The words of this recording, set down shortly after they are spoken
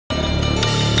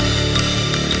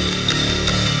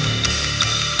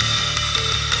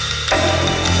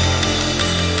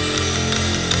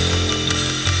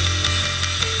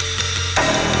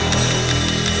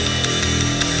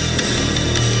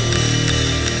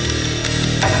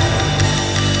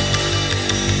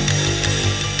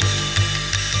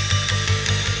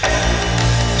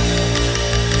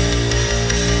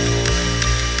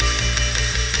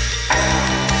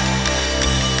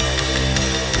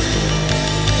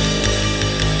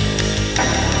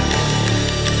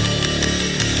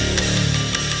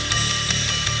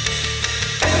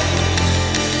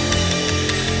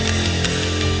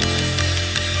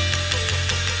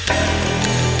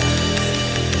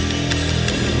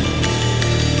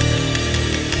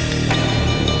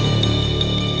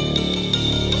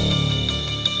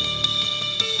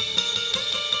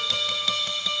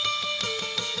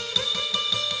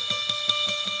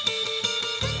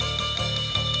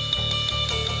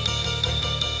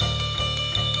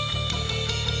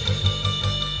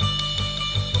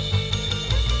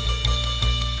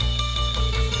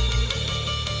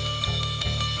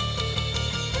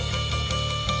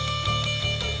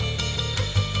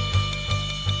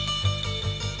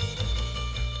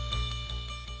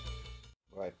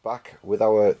Back with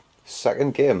our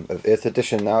second game of 8th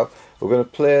edition now. We're going to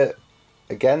play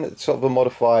again. It's sort of a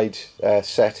modified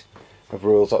set of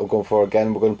rules that we're going for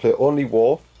again. We're going to play only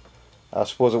war. I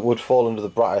suppose it would fall under the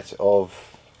bracket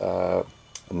of a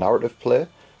narrative play.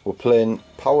 We're playing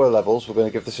power levels. We're going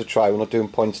to give this a try. We're not doing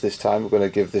points this time. We're going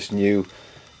to give this new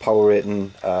power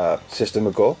rating system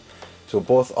a go. So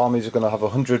both armies are going to have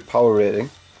 100 power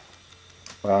rating,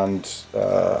 and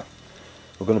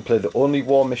we're going to play the only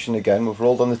war mission again. We've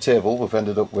rolled on the table. We've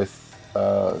ended up with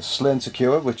Slay and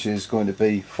Secure, which is going to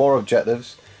be 4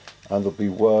 objectives, and they'll be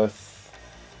worth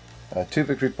 2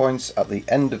 victory points at the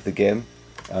end of the game.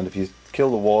 And if you kill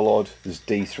the Warlord, there's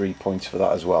D3 points for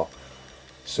that as well.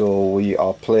 So we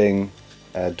are playing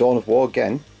Dawn of War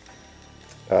again.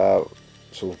 So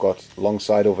we've got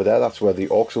alongside over there, that's where the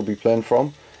Orks will be playing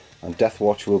from, and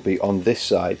Deathwatch will be on this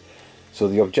side. So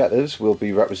the objectives will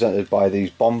be represented by these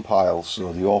bomb piles.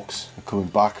 So the Orks are coming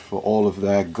back for all of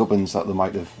their gubbins that they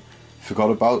might have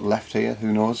forgot about, left here,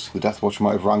 who knows. The Deathwatch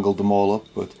might have wrangled them all up,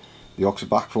 but the Orks are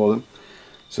back for them.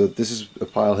 So this is a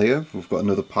pile here, we've got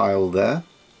another pile there,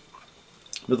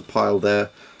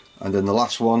 and then the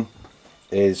last one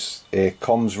is a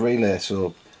comms relay,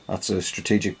 so that's a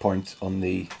strategic point on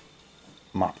the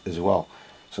map as well.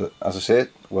 So as I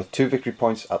said, worth 2 victory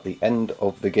points at the end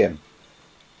of the game.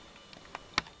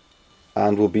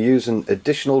 And we'll be using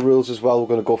additional rules as well. We're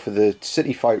going to go for the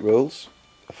city fight rules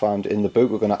found in the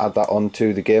book. We're going to add that on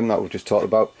to the game that we've just talked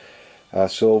about.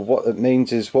 So what it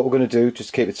means is, what we're going to do,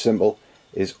 just to keep it simple,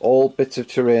 is all bits of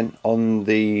terrain on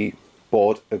the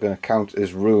board are going to count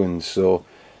as ruins. So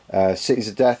Cities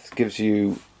of Death gives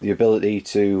you the ability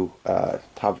to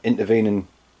have intervening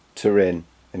terrain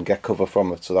and get cover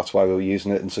from it. So that's why we're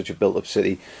using it in such a built-up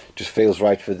city. Just feels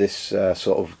right for this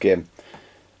sort of game.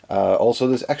 Also,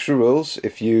 there's extra rules.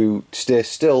 If you stay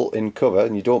still in cover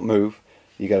and you don't move,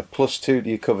 you get a +2 to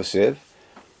your cover save.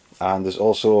 And there's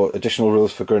also additional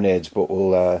rules for grenades, but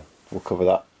we'll cover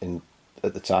that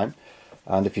at the time.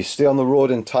 And if you stay on the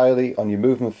road entirely on your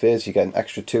movement phase, you get an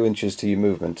extra 2 inches to your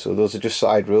movement. So those are just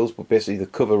side rules, but basically the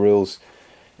cover rules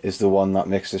is the one that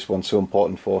makes this one so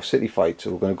important for City Fight.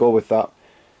 So we're going to go with that.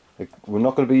 We're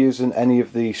not going to be using any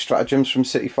of the stratagems from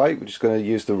City Fight. We're just going to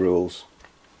use the rules.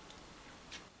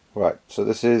 Right, so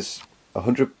this is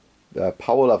 100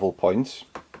 power level points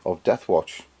of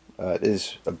Deathwatch. It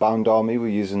is a bound army. We're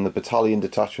using the battalion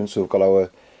detachment, so we've got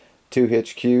our 2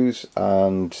 HQs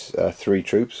and 3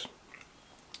 troops.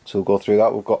 So we'll go through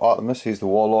that. We've got Artemis, he's the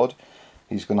Warlord.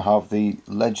 He's going to have the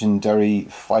legendary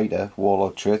fighter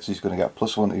Warlord traits. He's going to get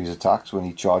 +1 to his attacks when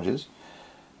he charges.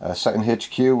 Second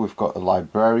HQ, we've got a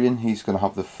Librarian. He's going to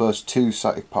have the first 2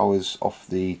 psychic powers off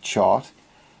the chart.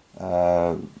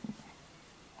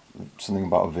 Something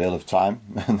about a Veil of Time,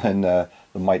 and then the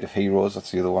Might of Heroes,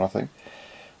 that's the other one I think.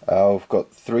 We've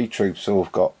got 3 troops, so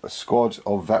we've got a squad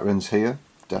of veterans here,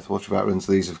 Deathwatch veterans.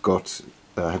 These have got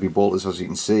heavy bolters, as you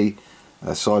can see.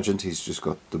 Sergeant, he's just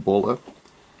got the bolter.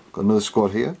 Got another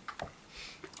squad here.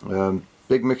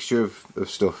 Big mixture of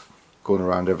stuff going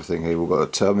around everything here. We've got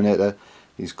a Terminator,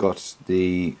 he's got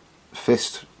the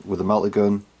fist with a melter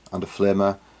gun and a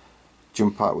flamer,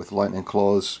 jump pack with lightning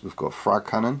claws. We've got a frag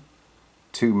cannon,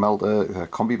 2 melter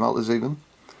combi melters even,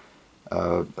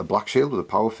 a black shield with a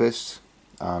power fist,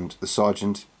 and the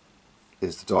sergeant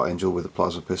is the Dark Angel with a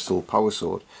plasma pistol power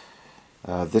sword.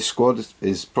 This squad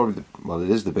is probably it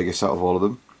is the biggest out of all of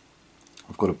them.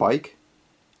 We've got a bike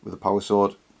with a power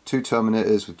sword, 2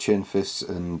 Terminators with chain fists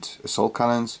and assault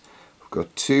cannons. We've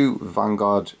got 2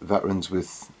 Vanguard veterans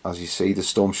with, as you see, the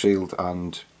storm shield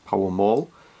and power maul,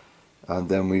 and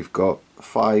then we've got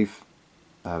 5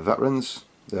 veterans.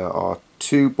 There are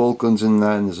 2 bolt guns in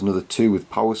there, and there's another 2 with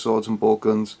power swords and bolt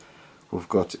guns. We've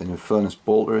got an Infernus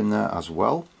bolter in there as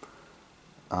well,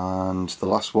 and the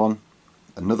last one,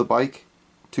 another bike,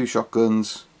 2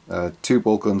 shotguns, 2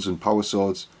 bolt guns and power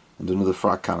swords, and another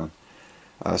frag cannon.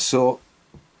 So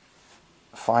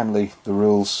finally, the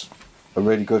rules are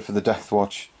really good for the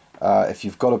Deathwatch. If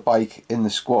you've got a bike in the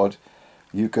squad,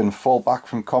 you can fall back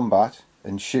from combat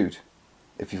and shoot.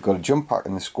 If you've got a jump pack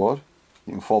in the squad,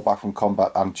 you can fall back from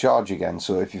combat and charge again.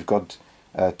 So if you've got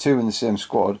 2 in the same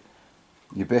squad,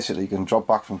 you basically can drop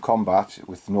back from combat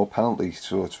with no penalty.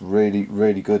 So it's really,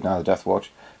 really good now, the Deathwatch.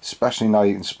 Especially now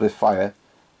you can split fire.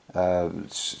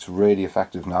 It's really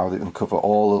effective now. They can cover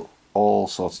all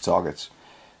sorts of targets.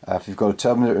 If you've got a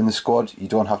Terminator in the squad, you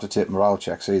don't have to take morale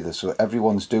checks either. So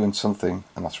everyone's doing something,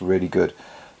 and that's really good.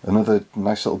 Another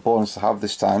nice little bonus to have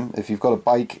this time, if you've got a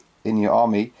bike in your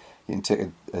army, you can take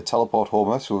a teleport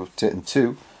homer. So we've taken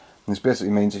 2. This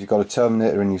basically means if you've got a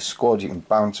Terminator in your squad, you can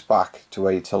bounce back to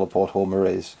where your teleport homer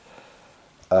is.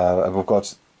 And we've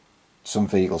got some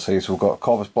vehicles here. So we've got a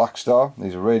Corvus Black Star.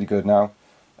 These are really good now.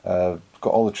 Got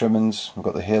all the trimmings. We've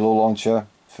got the Halo launcher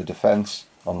for defence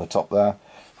on the top there.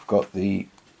 We've got the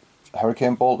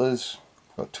Hurricane bolters.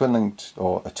 We've got twin linked,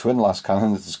 or a twin las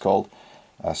cannon as it's called.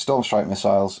 Storm Strike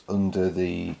missiles under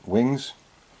the wings.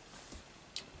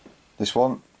 This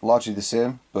one largely the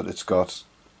same, but it's got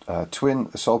a twin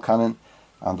assault cannon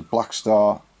and a Black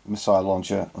Star missile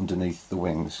launcher underneath the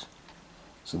wings.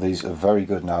 So these are very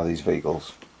good now, these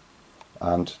vehicles.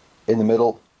 And in the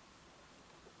middle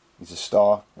is a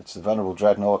star. It's the Venerable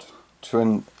Dreadnought,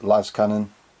 twin las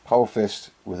cannon, power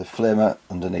fist with a flamer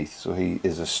underneath. So he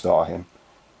is a star, him.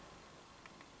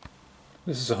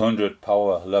 This is a 100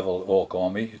 power level Ork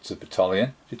army. It's a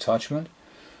battalion detachment.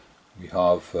 We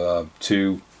have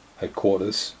 2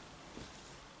 headquarters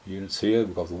units here.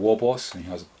 We've got the War Boss, and he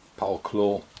has a Power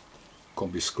Claw,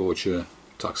 Combi Scorcher,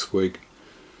 Attack Squig,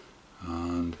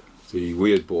 and the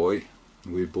Weird Boy. The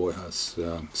Weird Boy has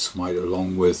Smite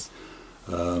along with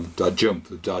Dad Jump.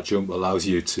 The Dad Jump allows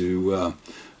you to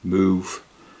remove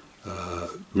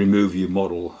your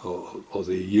model or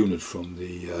the unit from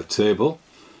the table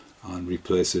and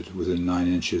replace it within 9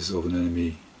 inches of an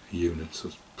enemy unit. So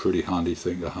it's a pretty handy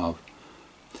thing to have.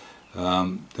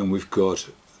 Then we've got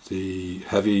the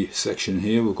heavy section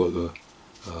here. We've got the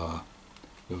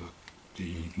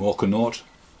Morkanaut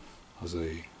as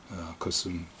a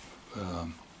custom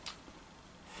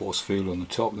force field on the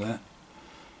top there.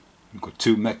 We've got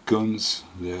 2 mech guns.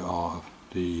 They are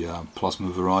the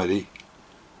plasma variety.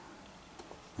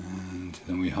 And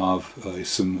then we have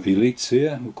some elites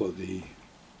here. We've got the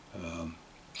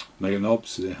Mega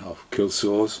Knobs. They have kill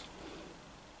saws.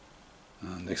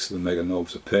 And next to the Mega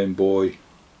Knobs, a Pain Boy,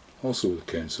 also with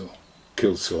a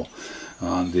kill saw,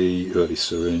 and the early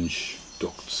syringe,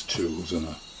 doctor's tools, and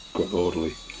a got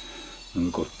orderly. And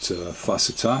we've got fast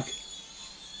attack.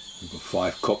 We've got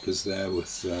 5 copters there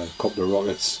with copter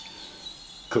rockets,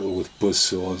 a couple with buzz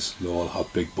saws. They all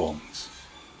have big bombs.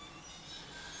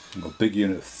 We've got a big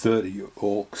unit of 30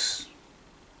 Orks,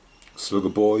 Slugger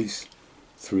Boys.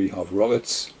 3 have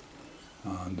rockets,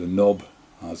 and the Knob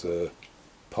has a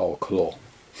Power Claw.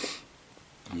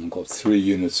 And we've got 3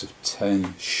 units of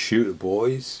 10 Shooter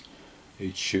Boys.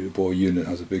 Each Shooter Boy unit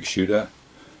has a big shooter,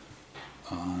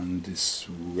 and this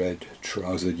red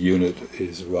trousered unit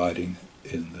is riding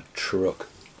in the truck.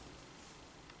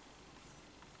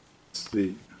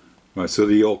 Right, so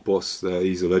the Ork boss there,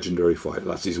 he's a legendary fighter.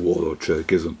 That's his warlord trait,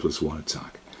 gives him +1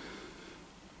 attack.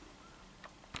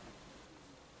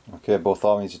 Okay, both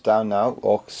armies are down now.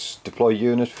 Orks deploy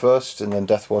unit first, and then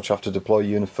Deathwatch have to deploy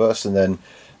unit first, and then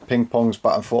ping pongs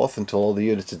back and forth until all the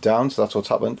units are down. So that's what's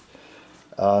happened.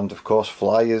 And of course,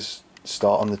 flyers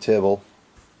start on the table.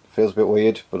 Feels a bit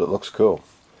weird, but it looks cool.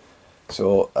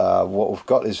 So what we've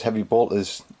got is heavy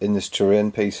bolters in this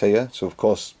terrain piece here. So of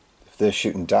course, if they're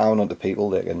shooting down onto people,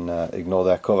 they can ignore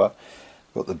their cover.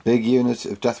 We've got the big unit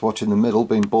of Deathwatch in the middle,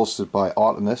 being bolstered by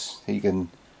Artemis. He can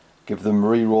give them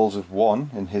re-rolls of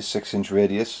 1 in his 6-inch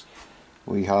radius.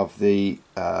 We have the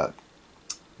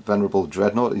Venerable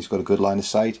Dreadnought. He's got a good line of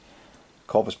sight.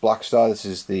 Corvus Black Star. This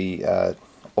is the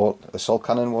assault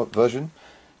cannon version.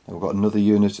 And we've got another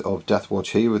unit of Deathwatch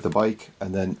here with the bike,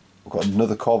 and then we've got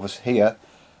another Corvus here,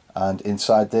 and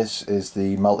inside this is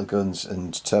the Melter Guns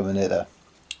and Terminator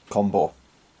combo.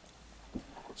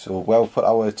 So where we've put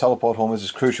our teleport homers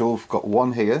is crucial. We've got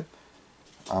 1 here,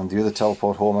 and the other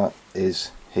teleport homer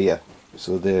is here.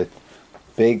 So they're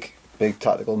big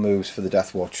tactical moves for the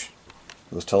Deathwatch,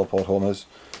 those teleport homers.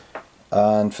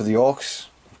 And for the Orks,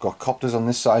 we've got copters on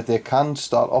this side. They can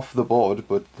start off the board,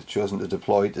 but they've chosen to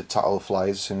deploy to tackle the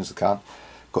flies as soon as they can.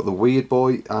 Got the Weird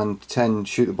Boy and 10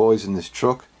 Shooter Boys in this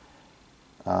truck.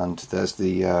 And there's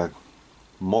the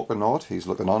Morkanaut. He's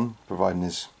looking on, providing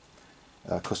his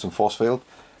custom force field.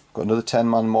 Got another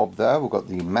 10-man mob there. We've got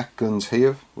the mech guns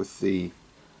here with the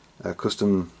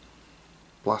custom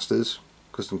blasters,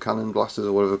 custom cannon blasters,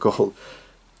 or whatever they're called.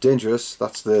 Dangerous.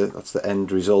 That's the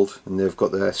end result, and they've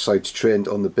got their sights trained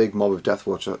on the big mob of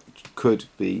Deathwatch. That could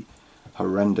be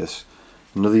horrendous.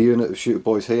 Another unit of Shooter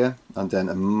Boys here, and then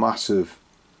a massive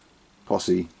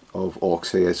posse of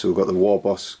Orks here. So we've got the War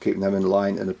Boss keeping them in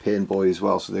line, and a Pain Boy as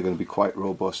well. So they're going to be quite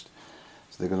robust.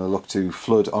 So they're going to look to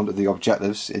flood onto the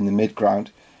objectives in the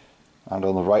mid-ground. And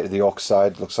on the right of the Ork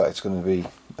side, looks like it's going to be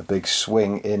a big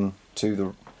swing in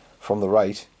from the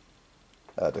right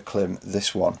to claim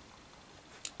this one.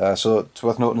 So it's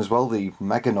worth noting as well, the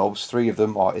Mega Knobs, 3 of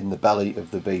them are in the belly of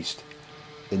the beast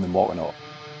in the Morkanaut.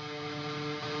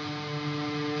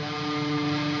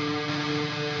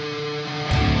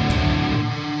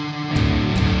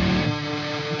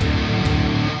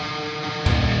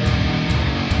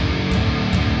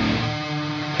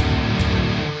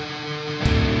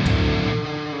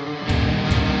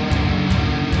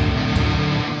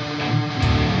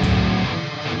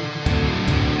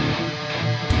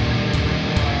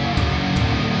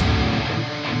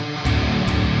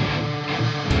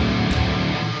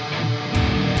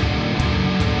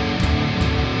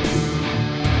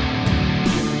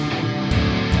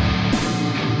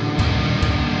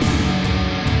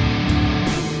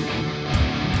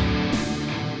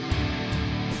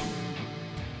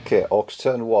 Okay, Orks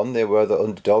turn 1, they were the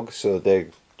underdog, so they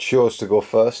chose to go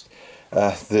first.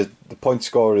 The point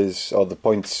score is, or the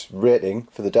points rating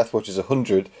for the Deathwatch is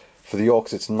 100. For the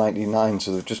Orks it's 99,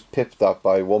 so they've just pipped that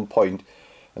by 1 point.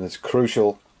 And it's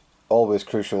crucial, always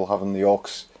crucial, having the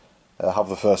Orks have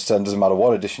the first turn. Doesn't matter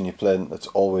what edition you're playing, it's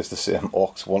always the same.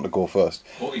 Orks want to go first.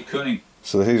 Oh, you're cunning.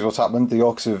 So here's what's happened. The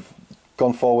Orks have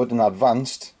gone forward and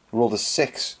advanced, rolled a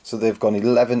 6, so they've gone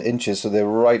 11 inches, so they're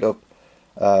right up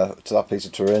to that piece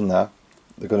of terrain there.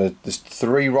 There's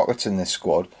 3 rockets in this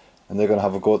squad, and they're going to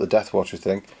have a go at the Deathwatch, I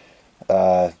think.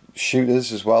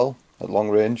 Shooters as well, at long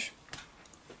range,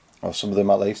 or some of them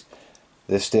at least.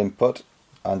 They're staying put,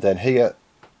 and then here,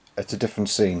 it's a different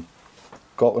scene.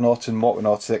 Gorkanauts and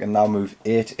Morkanauts, they can now move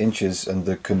 8 inches, and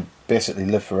they can basically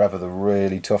live forever. They're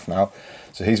really tough now.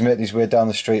 So he's making his way down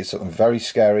the street. It's looking very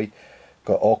scary.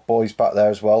 Got Ork boys back there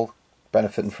as well,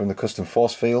 benefiting from the custom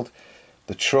force field.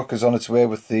 The truck is on its way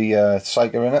with the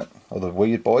Psyker in it, or the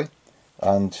Weird Boy,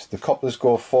 and the Copters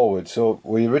go forward. So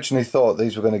we originally thought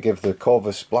these were going to give the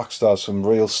Corvus Black Stars some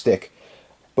real stick,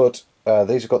 but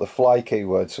these have got the fly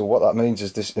keyword, so what that means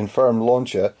is this Infirm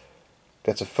launcher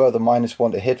gets a further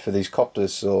 -1 to hit for these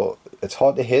Copters. So it's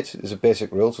hard to hit is a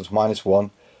basic rule, so it's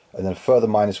 -1, and then a further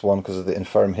 -1 because of the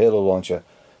Infirm Halo launcher.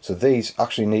 So these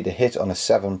actually need to hit on a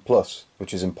 7+,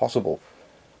 which is impossible.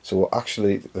 So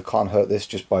actually they can't hurt this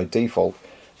just by default,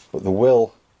 but they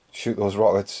will shoot those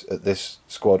rockets at this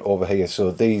squad over here.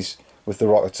 So these with the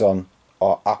rockets on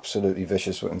are absolutely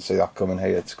vicious. We can see that coming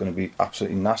here. It's going to be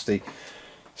absolutely nasty.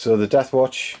 So the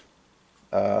Deathwatch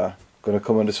going to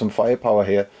come under some firepower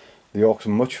here. The Orks are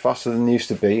much faster than they used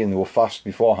to be, and they were fast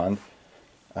beforehand,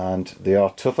 and they are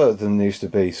tougher than they used to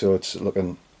be. So it's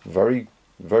looking very,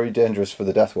 very dangerous for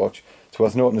the Deathwatch. It's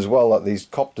worth noting as well that these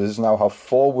Copters now have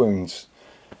 4 wounds.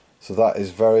 So that is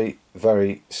very,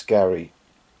 very scary.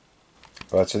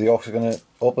 Right, so the Orks are going to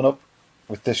open up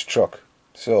with this truck.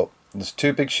 So there's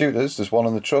 2 big shooters. There's one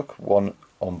on the truck, one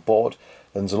on board.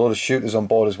 Then there's a lot of shooters on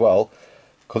board as well.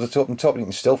 Because it's open top, you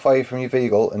can still fire from your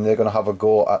vehicle, and they're going to have a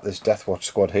go at this Deathwatch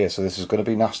squad here. So this is going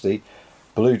to be nasty.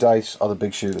 Blue dice are the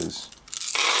big shooters.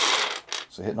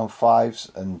 So hitting on 5s,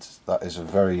 and that is a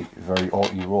very, very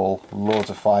orky roll.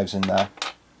 Loads of 5s in there.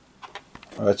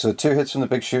 Alright, so 2 hits from the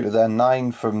big shooter there,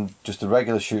 9 from just the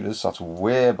regular shooters. That's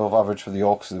way above average for the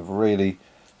Orks. They're really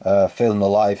feeling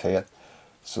alive here.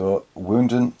 So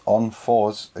wounding on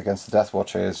 4s against the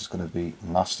Deathwatch here is going to be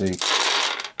nasty.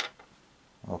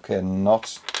 Okay,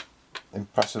 not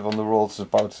impressive on the rolls,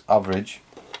 about average.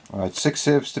 Alright, 6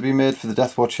 saves to be made for the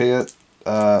Deathwatch here.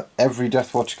 Every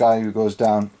Deathwatch guy who goes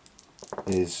down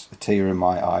is a tear in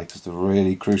my eye because they're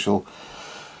really crucial.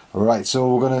 Alright,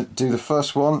 so we're going to do the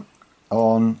first one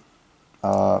on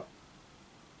the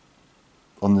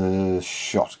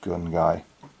shotgun guy.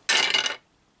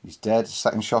 He's dead.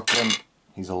 Second shotgun,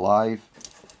 he's alive.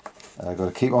 Got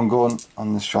to keep on going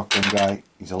on this shotgun guy.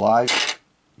 He's alive.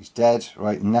 He's dead.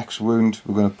 Right, next wound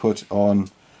we're going to put on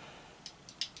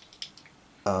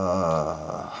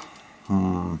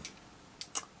going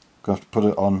to have to put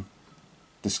it on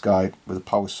this guy with a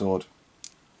power sword.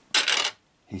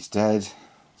 He's dead.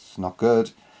 It's not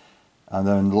good. And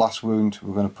then the last wound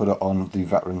we're going to put it on the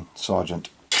veteran sergeant,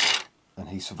 and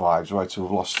he survives. Right, so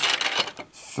we've lost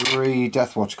 3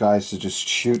 Deathwatch guys to just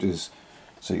shooters,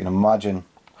 so you can imagine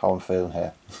how I'm feeling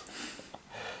here.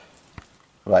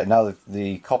 Right, now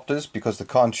the Copters, because they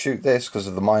can't shoot this because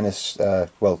of the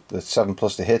well, the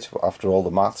 7+ to hit after all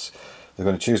the maths, they're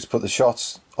going to choose to put the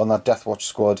shots on that Deathwatch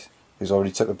squad who's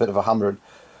already took a bit of a hammering.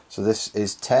 So this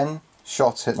is 10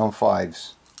 shots hitting on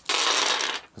 5s.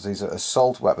 Because these are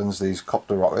assault weapons, these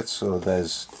Copter rockets, so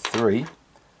there's 3.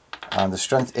 And the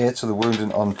strength 8, so the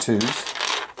wounding on 2s.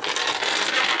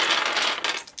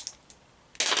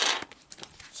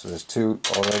 So there's 2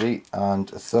 already,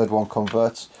 and a third one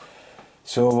converts.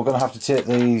 So we're going to have to take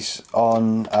these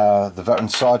on the veteran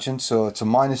sergeant. So it's a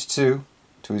 -2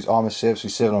 to his armor save, so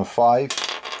he's saving on 5.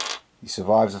 He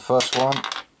survives the first one,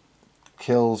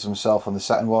 kills himself on the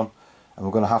second one, and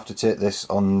we're going to have to take this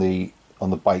on the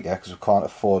biker because we can't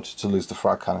afford to lose the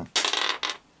frag cannon.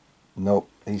 Nope,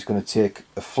 he's going to take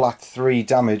a flat 3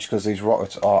 damage because these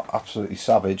rockets are absolutely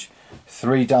savage.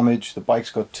 3 damage, the bike's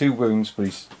got 2 wounds, but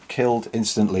he's killed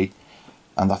instantly,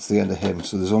 and that's the end of him.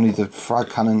 So there's only the frag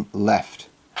cannon left.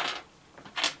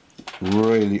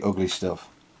 Really ugly stuff.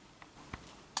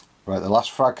 Right, the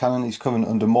last frag cannon, he's coming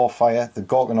under more fire. The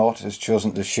Gorkanaut has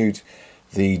chosen to shoot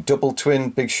the double twin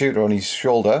big shooter on his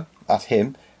shoulder at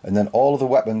him, and then all of the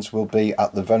weapons will be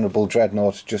at the venerable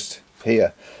Dreadnought just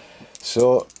here.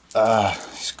 So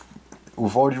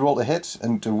we've already rolled a hit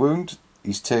and a wound.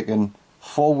 He's taken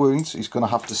 4 wounds. He's going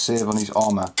to have to save on his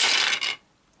armour,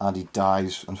 and he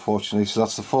dies, unfortunately. So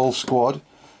that's the full squad.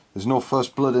 There's no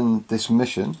first blood in this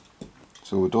mission,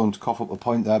 so we don't cough up a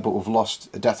point there, but we've lost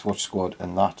a Deathwatch squad,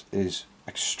 and that is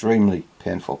extremely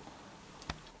painful.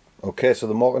 Okay, so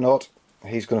the Morgonaut,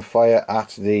 he's going to fire at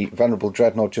the Venerable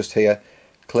Dreadnought just here.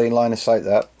 Clean line of sight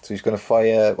there. So he's going to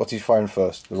fire, what's he firing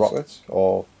first? The rockets?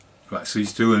 Or Right, so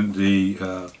he's doing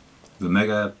the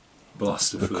Mega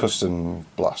Blaster the first. custom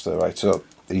blaster, right? So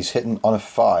he's hitting on a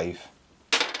 5.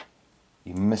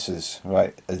 He misses,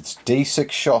 right? It's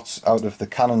D6 shots out of the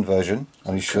cannon version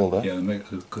on his shoulder. Yeah,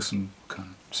 the custom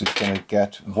cannon. So he's going to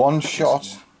get one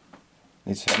shot.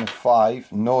 He's hitting a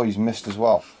 5. No, he's missed as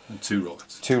well. And 2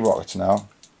 rockets. 2 rockets now.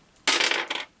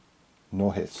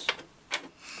 No hits.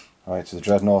 Right, so the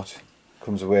Dreadnought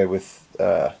comes away with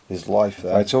his life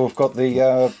there. Right, so we've got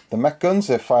the mech guns.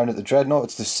 They're firing at the Dreadnought.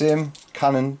 It's the same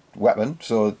cannon weapon.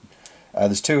 So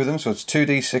there's 2 of them. So it's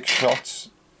 2d6 shots.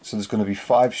 So there's going to be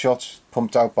 5 shots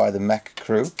pumped out by the mech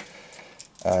crew.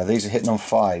 These are hitting on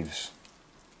 5s.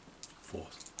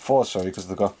 4, sorry, because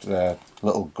they've got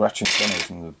little Gretchen gunners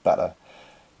and they're better.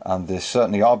 And they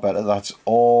certainly are better. That's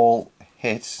all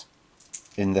hits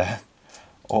in there.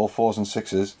 All 4s and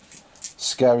 6s.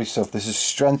 Scary stuff. This is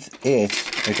strength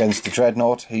 8 against the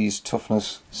Dreadnought. He's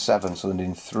toughness 7, so they're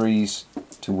needing 3s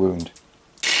to wound.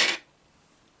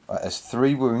 Right, there's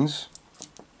 3 wounds.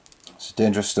 It's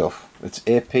dangerous stuff. It's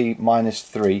AP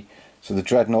 -3, so the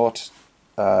Dreadnought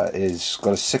is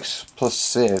got a 6+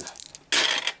 save.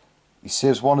 He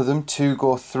saves one of them, 2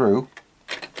 go through,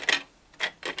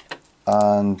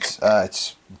 and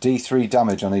it's D3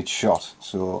 damage on each shot.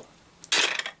 So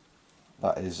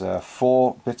that is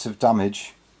 4 bits of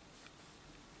damage.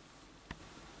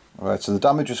 Alright, so the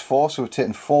damage was 4, so we're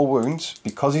taking 4 wounds.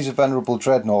 Because he's a Venerable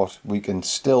Dreadnought, we can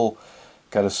still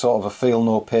get a sort of a feel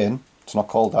no pain. It's not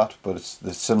called that, but it's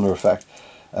the similar effect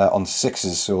on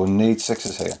 6s, so we need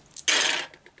 6s here.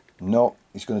 No,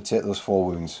 he's going to take those 4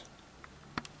 wounds.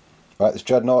 Right, this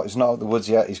Dreadnought is not out of the woods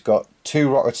yet. He's got 2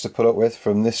 rockets to put up with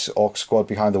from this Orc squad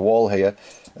behind the wall here,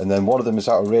 and then one of them is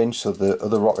out of range, so the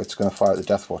other rocket's going to fire at the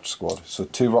Deathwatch squad. So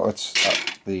 2 rockets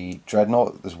at the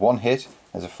Dreadnought. There's 1 hit,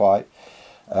 there's a 5.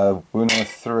 Wound on a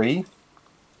 3,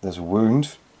 there's a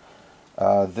wound.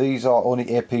 These are only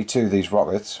AP2, these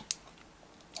rockets.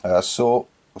 So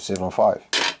we're saving on 5.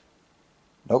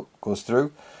 Nope, goes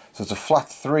through. So it's a flat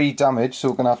 3 damage, so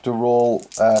we're going to have to roll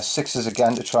 6s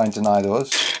again to try and deny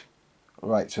those.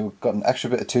 Right, so we've got an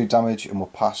extra bit of 2 damage and we'll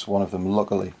pass one of them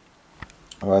luckily.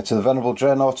 Alright, so the Venerable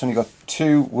Dreadnought's only got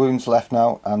 2 wounds left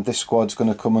now, and this squad's going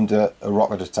to come under a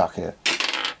rocket attack here.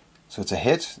 So it's a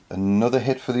hit, another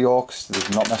hit for the Orcs.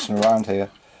 They're not messing around here.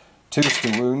 2 is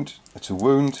to wound, it's a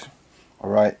wound.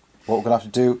 Alright, what we're going to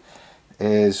have to do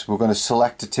is we're going to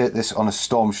select to take this on a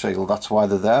Storm Shield. That's why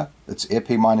they're there. It's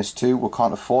AP -2. We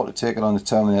can't afford to take it on the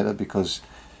Terminator because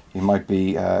he might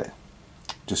be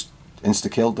just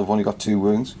insta-killed. They've only got 2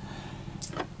 wounds.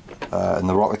 And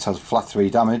the rocket has flat 3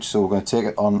 damage, so we're going to take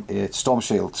it on a Storm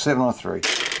Shield. Saving on a 3.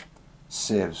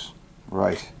 Saves.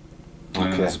 Right.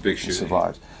 Okay, that's a big shooter.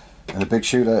 Survived. And the big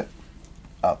shooter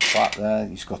at the back there,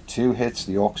 he's got 2 hits.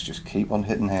 The Orcs just keep on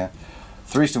hitting here.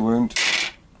 3's to wound.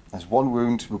 There's 1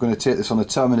 wound. We're going to take this on the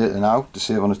Terminator now to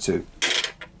save on a 2.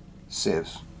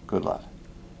 Saves. Good lad.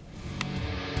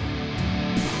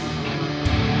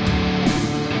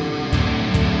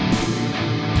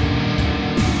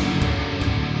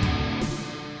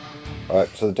 Alright,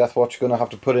 so the Deathwatch are going to have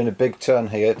to put in a big turn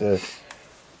here to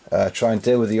try and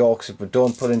deal with the Orcs. If we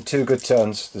don't put in 2 good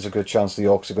turns, there's a good chance the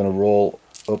Orcs are going to roll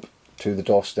up to the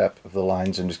doorstep of the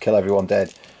lines and just kill everyone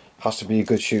dead. Has to be a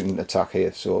good shooting attack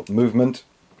here. So movement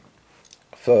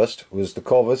first was the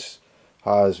Corvus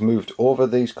has moved over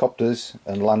these copters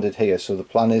and landed here. So the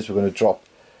plan is we're going to drop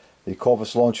the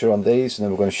Corvus launcher on these, and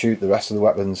then we're going to shoot the rest of the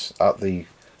weapons at the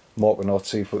Morgonaut,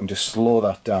 see if we can just slow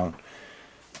that down.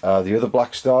 The other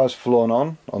Black Star's flown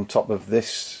on top of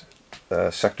this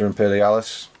Sector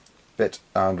Imperialis bit,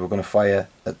 and we're going to fire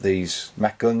at these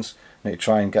mech guns. We need to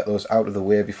try and get those out of the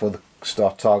way before they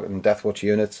start targeting Deathwatch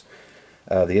units,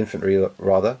 the infantry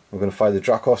rather. We're going to fire the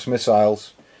Dracos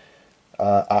missiles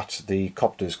at the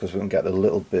copters because we can get a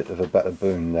little bit of a better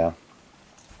boom there.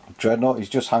 Dreadnought, he's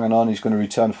just hanging on. He's going to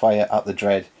return fire at the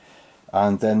Dread.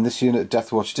 And then this unit of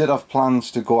Deathwatch did have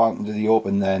plans to go out into the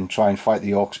open then try and fight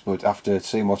the Orcs, but after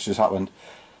seeing what's just happened,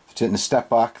 they've taken a step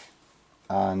back,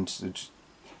 and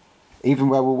even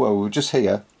where we were just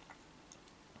here.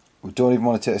 We don't even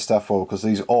want to take a step forward because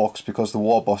these Orcs, because the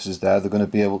war boss is there, they're going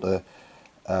to be able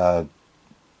to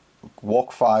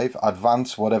walk 5,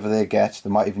 advance whatever they get. They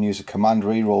might even use a command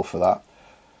reroll for that,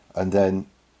 and then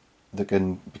they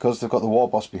can, because they've got the war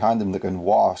boss behind them, they can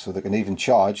war, so they can even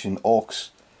charge, and Orcs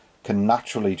can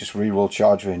naturally just re-roll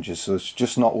charge ranges, so it's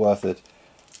just not worth it.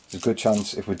 There's a good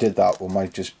chance if we did that we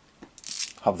might just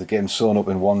have the game sewn up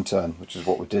in one turn, which is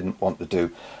what we didn't want to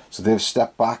do. So they've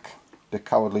stepped back, a bit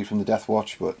cowardly from the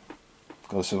Deathwatch, but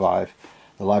got to survive.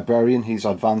 The Librarian, he's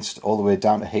advanced all the way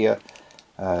down to here,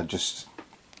 just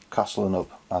castling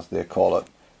up as they call it.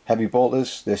 Heavy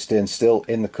Bolters, they're staying still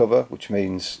in the cover, which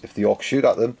means if the Orcs shoot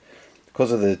at them,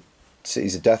 because of the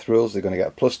Cities of Death rules, they're going to get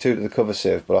a +2 to the cover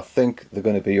save, but I think they're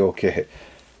going to be okay.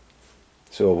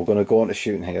 So we're going to go into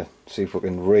shooting here, see if we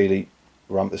can really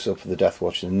ramp this up for the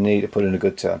Deathwatch. They need to put in a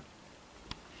good turn.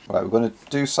 Right, we're going to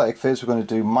do Psychic Phase, we're going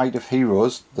to do Might of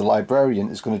Heroes. The Librarian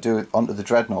is going to do it onto the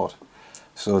Dreadnought.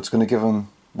 So it's going to give him,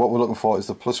 what we're looking for is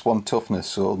the +1 toughness,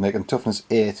 so it'll make him toughness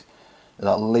 8.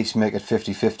 It'll at least make it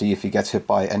 50-50 if he gets hit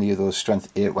by any of those strength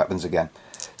 8 weapons again.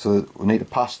 So we need to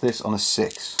pass this on a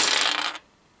 6.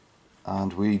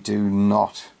 And we do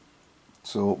not.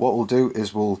 So what we'll do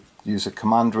is we'll use a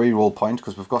command reroll point,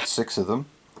 because we've got 6 of them.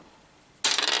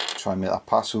 Try and make that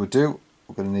pass. So we're going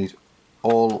to need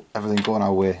everything going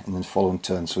our way in the following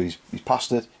turn. So he's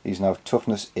passed it, he's now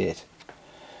toughness 8.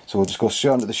 So we'll just go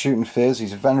straight into the shooting phase.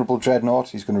 He's a venerable Dreadnought,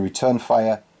 he's going to return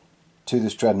fire to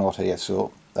this Dreadnought here,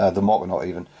 so the Morkanaut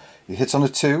even. He hits on a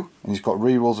 2 and he's got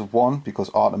rerolls of 1 because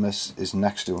Artemis is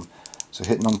next to him. So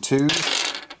hitting on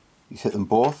 2s, he's hit them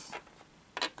both.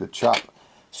 Good chap.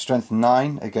 Strength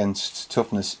 9 against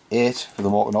toughness 8 for the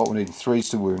Morkanaut. We're needing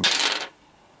 3s to wound.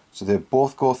 So they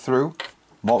both go through.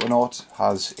 Morkanaut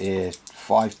has a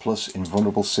 5+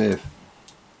 invulnerable save.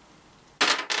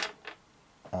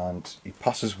 And he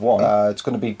passes 1. It's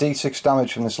going to be d6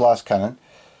 damage from this last cannon.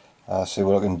 So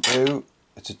what I can do,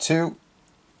 it's a 2.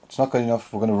 It's not good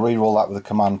enough. We're going to re-roll that with a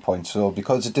command point. So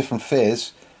because it's a different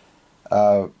phase,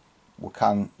 we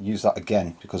can use that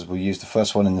again, because we used the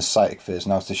first one in the Psychic phase.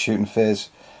 Now it's the shooting phase,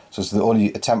 so it's the only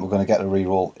attempt we're going to get a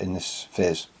re-roll in this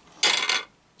phase.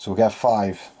 So we get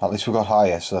 5, at least we got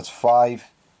higher, so that's 5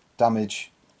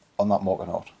 damage on that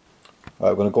Morkanaut. Right,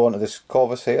 we're going to go into this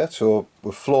Corvus here. So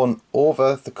we've flown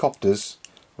over the copters.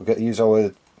 We'll get to use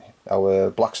our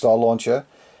Black Star launcher.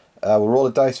 We'll roll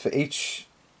a dice for each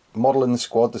model in the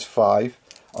squad. There's 5.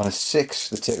 On a 6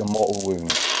 they take a mortal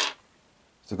wound.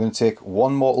 So they're going to take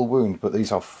 1 mortal wound, but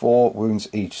these are 4 wounds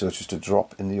each, so it's just a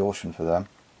drop in the ocean for them.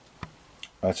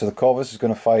 Right, so the Corvus is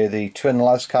going to fire the twin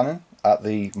las cannon at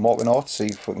the Morkanaut, see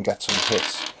if we can get some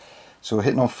hits. So we're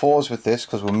hitting on 4s with this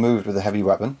because we're moved with a heavy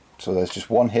weapon. So there's just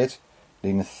 1 hit,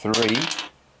 needing a 3.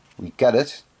 We get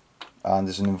it, and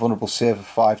there's an invulnerable save of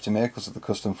 5 to make because of the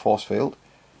custom force field.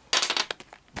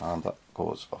 And that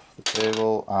goes off the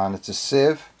table, and it's a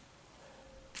save.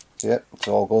 Yep, it's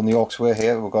all going the Orcs' way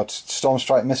here. We've got Storm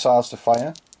Strike missiles to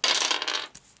fire.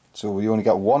 So we only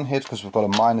get 1 hit because we've got a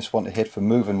 -1 to hit for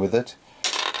moving with it.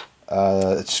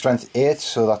 It's strength 8,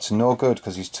 so that's no good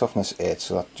because he's toughness 8,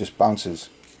 so that just bounces.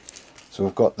 So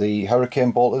we've got the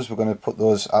Hurricane Bolters. We're going to put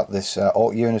those at this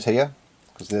Orc unit here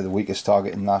because they're the weakest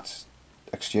target in that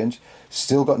exchange.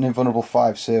 Still got an invulnerable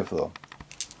 5 save though.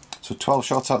 So 12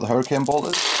 shots at the Hurricane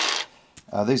Bolters.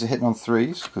 These are hitting on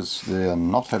 3s because they are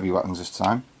not heavy weapons this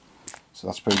time. So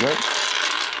that's pretty good.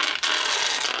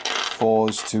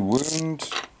 4s to wound.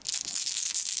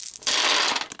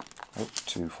 Oh,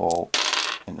 2 fall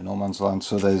into no man's land.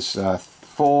 So there's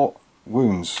 4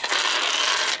 wounds.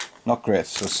 Not great.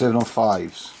 So 7 on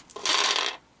 5s.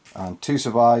 And 2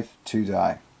 survive, 2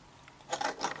 die.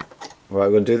 Right,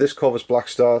 we're going to do this Corvus Black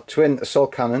Star twin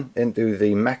assault cannon into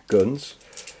the mech guns.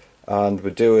 And we're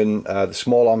doing the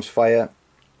small arms fire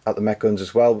at the mech guns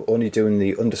as well. We're only doing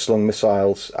the underslung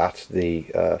missiles at the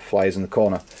flyers in the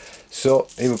corner. So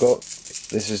here we go.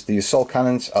 This is the assault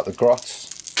cannons at the grots.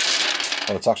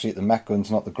 Well, it's actually at the mech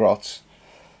guns, not the grots.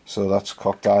 So that's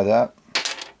cocked eye there.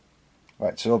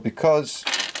 Right, so because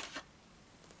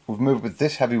we've moved with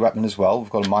this heavy weapon as well,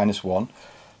 we've got a -1.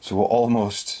 So we're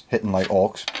almost hitting like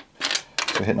Orcs.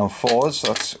 So hitting on 4s, so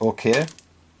that's okay.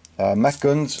 Mech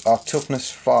guns are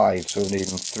toughness 5, so we're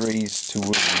needing 3s to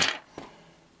wound.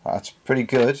 That's pretty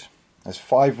good. There's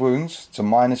 5 wounds, it's a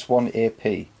 -1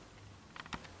 AP.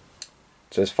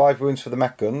 So there's 5 wounds for the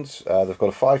mech guns. They've got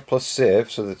a 5+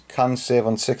 save, so they can save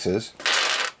on 6s.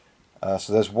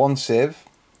 So there's 1 save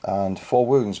and 4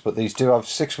 wounds, but these do have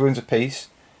 6 wounds apiece.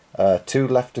 2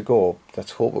 left to go.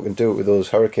 Let's hope we can do it with those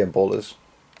Hurricane Bolters.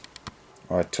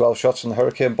 Alright, 12 shots on the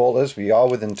Hurricane Bolters. We are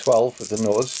within 12 with the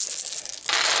nose.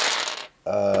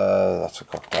 That's a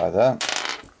cocked eye there.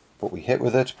 But we hit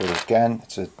with it, but again,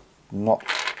 it's not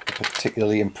a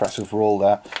particularly impressive roll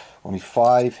there. Only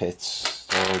 5 hits.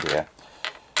 Oh dear.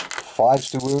 5s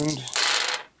to wound.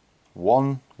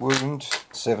 1 wound.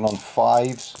 7 on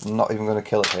 5s. Not even going to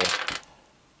kill it here.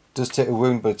 does take a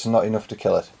wound, but it's not enough to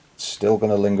kill it. It's still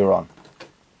going to linger on.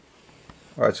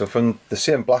 Alright, so from the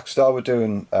same Black Star, we're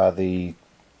doing the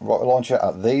rocket launcher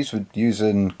at these. We're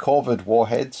using Corvid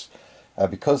warheads.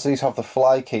 Because these have the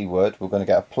fly keyword, we're going to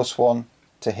get a +1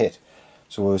 to hit.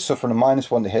 So we're suffering a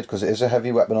 -1 to hit because it is a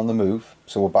heavy weapon on the move.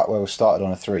 So we're back where we started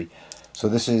on a 3. So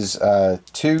this is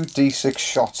 2d6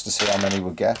 shots to see how many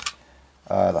we get.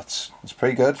 That's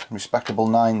pretty good. Respectable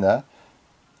 9 there.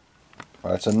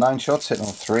 Right, so 9 shots hitting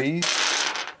on 3s.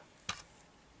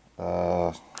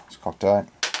 It's cocked out.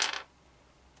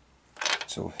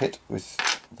 So hit with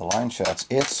the line shots.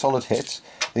 8 solid hits.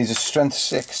 These are strength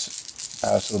 6,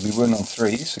 so they'll be winning on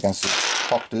 3s against the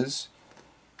copters.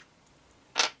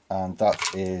 And that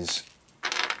is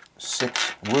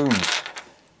 6 wounds.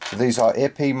 So these are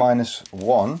AP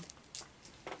 -1,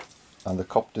 and the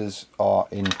copters are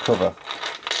in cover,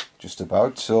 just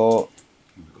about. So,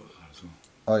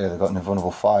 oh yeah, they've got an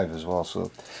invulnerable 5 as well. So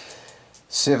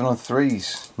 7 on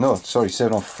 3s. No, sorry,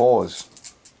 7 on 4s.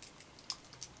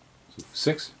 So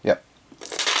 6. Yep.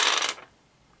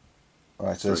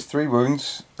 Right, so there's 3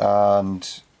 wounds,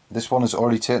 and this one has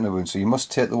already taken a wound. So you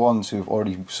must take the ones who've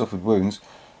already suffered wounds.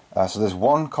 So there's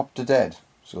 1 copter dead.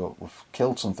 So we've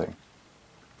killed something.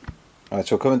 Alright,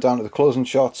 so we're coming down to the closing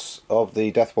shots of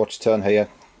the Deathwatch turn here,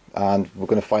 and we're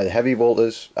going to fire the heavy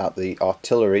bolters at the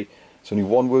artillery. There's only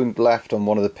 1 wound left on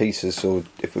one of the pieces, so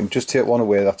if we can just take one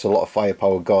away, that's a lot of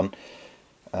firepower gone.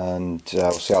 And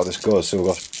we'll see how this goes. So we've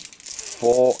got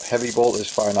 4 heavy bolters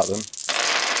firing at them.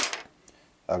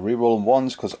 Rerolling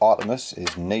 1s because Artemis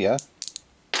is near.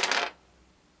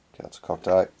 Okay, that's cocked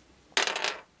out.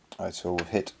 Alright, so we've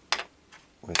hit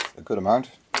with a good amount.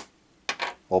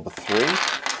 All but 3.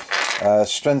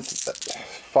 Strength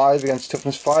 5 against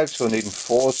toughness 5, so needing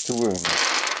 4s to wound.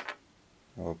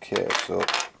 Okay, so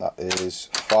that is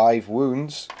 5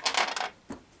 wounds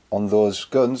on those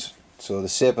guns. So they're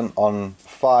 7 on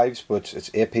 5s, but it's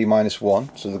AP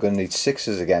 -1, so they're going to need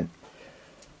 6s again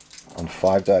on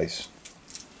 5 dice.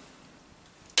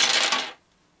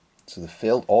 So they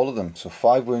failed all of them. So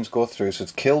 5 wounds go through, so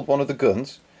it's killed one of the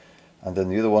guns, and then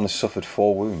the other one has suffered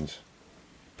 4 wounds.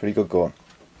 Pretty good going.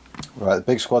 Right, the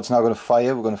big squad's now going to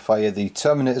fire. We're going to fire the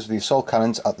Terminators with the assault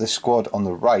cannons at this squad on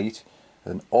the right,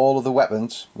 and all of the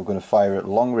weapons we're going to fire at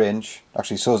long range.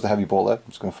 Actually, so is the heavy bolter.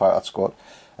 It's going to fire at that squad.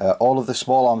 All of the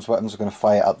small arms weapons are going to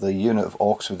fire at the unit of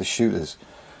orcs with the shooters.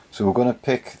 So we're going to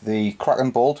pick the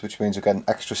Kraken bolt, which means we get an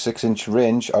extra 6-inch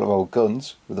range out of our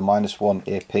guns with a -1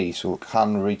 AP, so it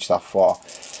can reach that far.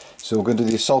 So we're going to do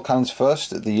the assault cannons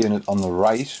first at the unit on the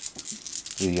right,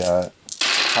 the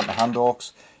hand-to-hand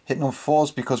orcs. Hitting on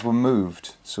 4s because we're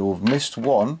moved, so we've missed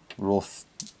 1.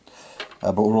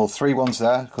 But we'll roll 3 ones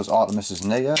there because Artemis is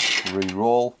near.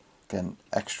 Re-roll, again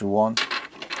extra 1.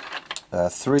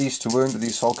 3s to wound with the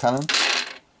assault cannon.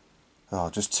 Oh,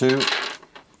 just 2.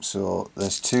 So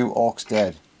there's 2 orcs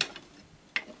dead.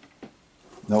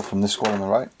 No, from this squad on the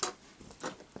right.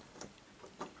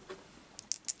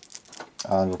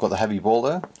 And we've got the heavy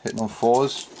bolter hitting on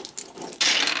 4s.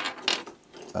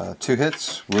 2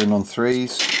 hits, wound on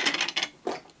 3s.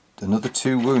 Another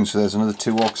 2 wounds, so there's another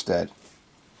 2 orcs dead.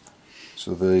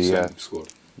 So the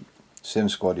same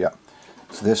squad, yeah.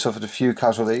 So they've suffered a few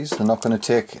casualties. They're not going to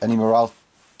take any morale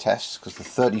tests because they're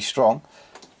 30 strong.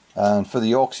 And for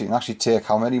the orcs, you can actually take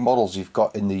how many models you've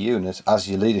got in the unit as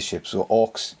your leadership. So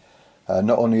orcs,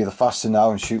 not only are they faster now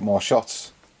and shoot more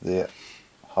shots, they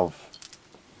have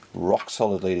rock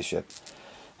solid leadership.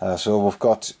 So we've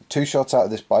got 2 shots out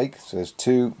of this bike. So there's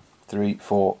 2, 3,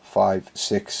 4, 5,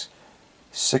 6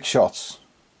 shots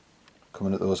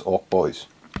coming at those orc boys.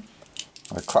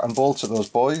 Right, Kraken bolts at those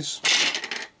boys.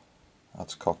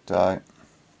 That's cocked out.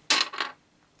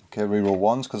 Okay, reroll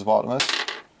 1s because of Artemis.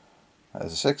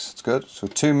 There's a 6, it's good. So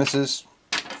 2 misses,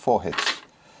 4 hits.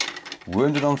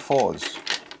 Wounded on 4s.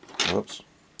 Whoops.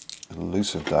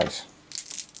 Elusive dice.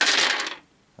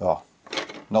 Oh,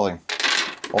 nothing.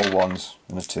 All 1s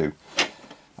and a 2.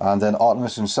 And then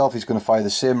Artemis himself, he's going to fire the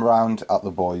same round at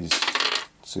the boys.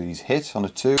 So he's hit on a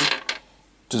 2.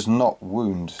 Does not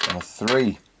wound on a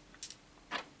 3.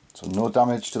 So no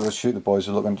damage to the shooter boys.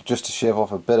 We're looking just to shave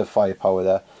off a bit of firepower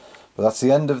there. But that's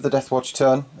the end of the Deathwatch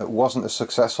turn. It wasn't a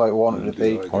success like I wanted it to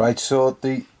be. Alright, so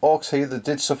the orcs here, they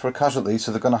did suffer a casualty,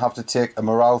 so they're going to have to take a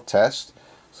morale test.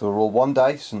 So roll 1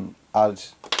 dice and add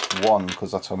 1,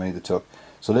 because that's how many they took.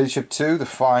 So leadership 2, they're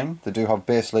fine. They do have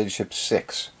base leadership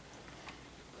 6.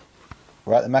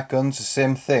 Right, the mech guns, the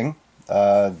same thing.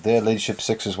 They're leadership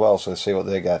 6 as well, so let's see what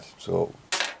they get. So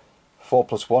 4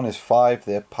 + 1 is 5,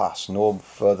 they pass, no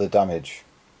further damage.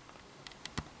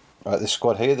 Right, this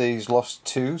squad here, they've lost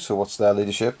 2, so what's their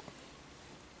leadership?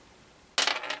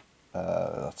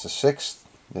 That's a 6.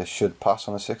 They should pass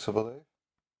on a 6, I believe.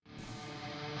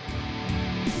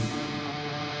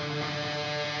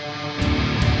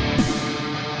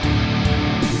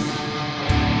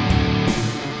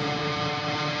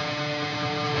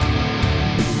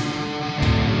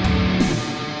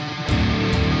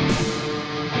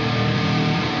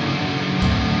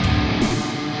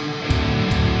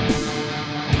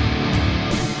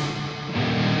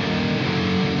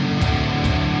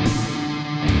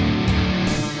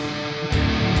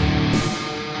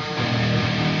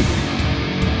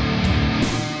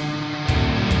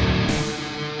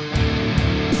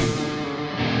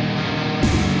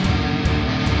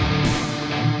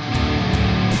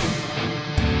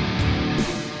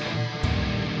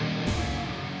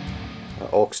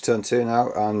 Orks turn 2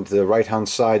 now, and the right hand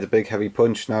side, the big heavy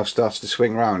punch, now starts to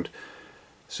swing round.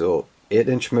 So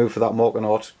 8-inch move for that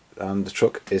Morkanaut, and the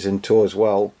truck is in tow as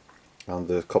well, and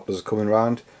the coppers are coming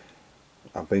round.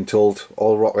 I've been told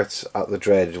all rockets at the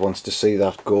Dread wants to see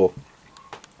that go.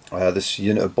 This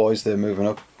unit of boys, they're moving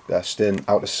up, they're staying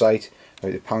out of sight,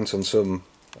 ready to pounce on some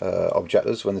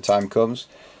objectives when the time comes.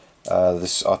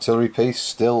 This artillery piece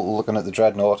still looking at the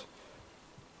Dreadnought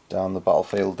down the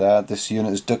battlefield there. This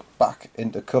unit is ducked back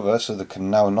into cover so they can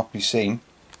now not be seen.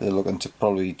 They're looking to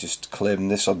probably just claim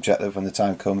this objective when the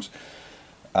time comes.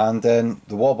 And then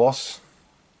the war boss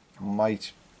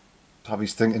might have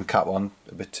his thinking cap on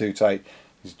a bit too tight.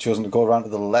 He's chosen to go around to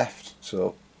the left,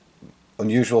 so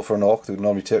unusual for an Ork. They would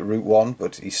normally take route 1,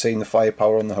 but he's seen the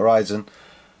firepower on the horizon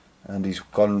and he's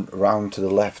gone around to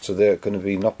the left, so they're going to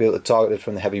be not be able to target it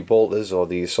from the heavy bolters or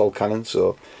the assault cannons.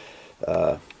 So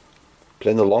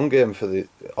playing the long game for the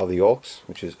Orks,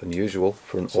 which is unusual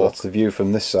for an Ork. So that's the view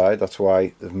from this side. That's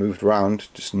why they've moved round,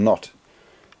 just not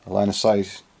a line of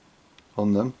sight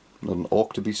on them, not an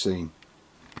Ork to be seen.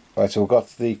 Right, so we've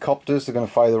got the copters. They're going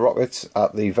to fire the rockets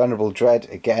at the Venerable Dread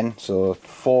again, so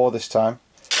 4 this time,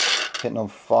 hitting on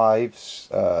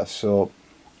 5s, so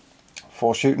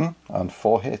 4 shooting and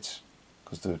 4 hits,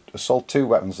 because the Assault 2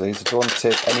 weapons, these don't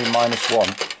take any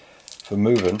 -1 for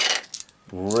moving.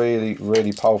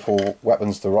 Really powerful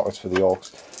weapons, the rockets for the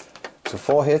Orks. So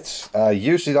 4 hits.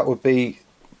 Usually that would be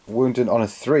wounding on a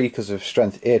 3 because of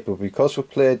strength 8, but because we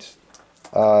played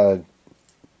the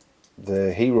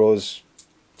heroes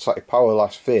psychic power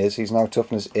last phase, he's now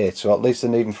toughness 8, so at least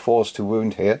they're needing 4s to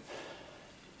wound here.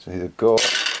 So here they go.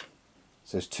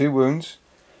 So there's 2 wounds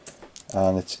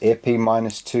and it's AP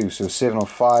 -2, so saving on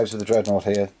 5s with the Dreadnought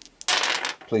here.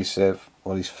 Please save.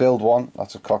 Well, he's filled one,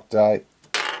 that's a cocked die,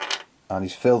 and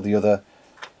he's filled the other.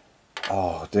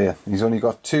 Oh dear, he's only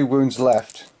got 2 wounds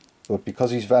left, but because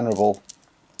he's venerable,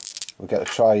 we'll get to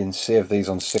try and save these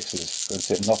on 6s. It's going to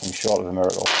take nothing short of a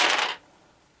miracle.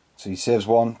 So he saves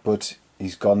one, but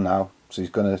he's gone now, so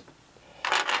he's going to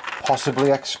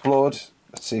possibly explode.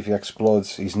 Let's see if he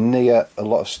explodes. He's near a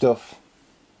lot of stuff.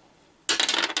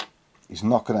 He's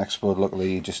not going to explode, luckily.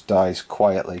 He just dies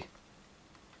quietly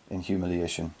in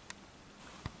humiliation.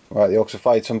 Right, the Orks have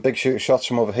fired some big shooter shots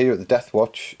from over here at the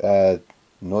Deathwatch.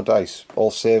 No dice,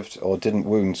 all saved or didn't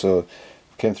wound, so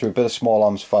came through a bit of small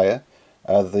arms fire.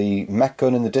 The mech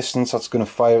gun in the distance, that's going to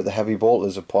fire at the heavy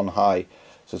bolters upon high,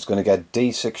 so it's going to get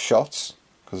D6 shots,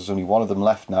 because there's only 1 of them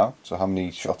left now. So how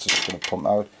many shots is it going to pump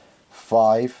out?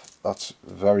 5, that's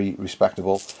very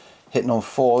respectable. Hitting on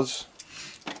 4s,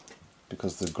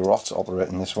 because the grots operate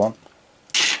in this one.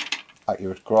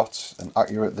 Accurate grots, and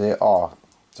accurate they are.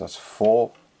 So that's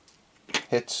 4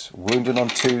 hits. Wounding on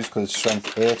 2s because it's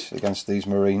strength 8 against these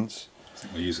marines. I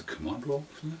think we use a command roll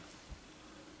for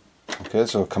that. Okay,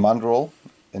 so a command roll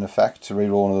in effect to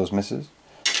reroll one of those misses.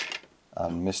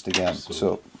 And missed again.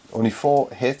 So only 4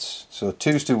 hits, so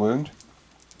 2s to wound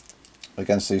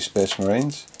against these Space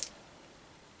Marines.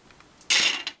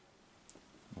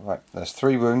 Right, there's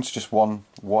 3 wounds, just one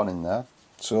in there.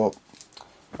 So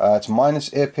it's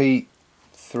minus AP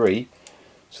 3,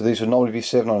 so these would normally be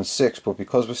saving on a 6, but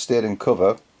because we've stayed in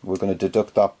cover, we're going to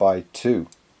deduct that by 2,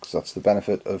 because that's the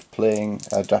benefit of playing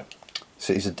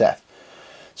Cities of Death.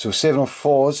 So we're saving on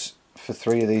 4s for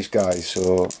 3 of these guys,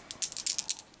 so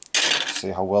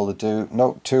see how well they do.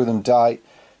 No, 2 of them die,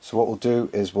 so what we'll do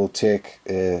is we'll take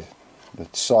the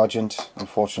Sergeant,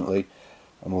 unfortunately,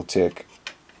 and we'll take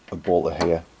a bolter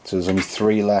here. So there's only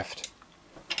 3 left.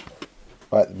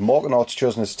 Right, the Morkanaut's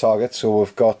chosen as target, so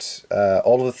we've got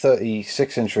all of the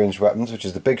 36-inch range weapons, which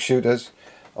is the big shooters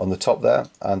on the top there,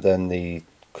 and then the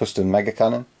custom mega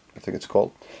cannon, I think it's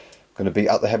called. Going to be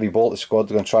at the heavy bolter squad.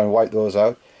 They're going to try and wipe those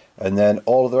out, and then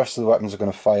all of the rest of the weapons are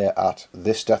going to fire at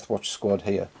this Deathwatch squad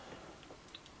here.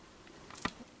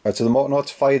 Right, so the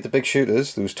Morkanauts fired the big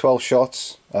shooters. There was 12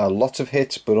 shots, lots of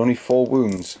hits, but only 4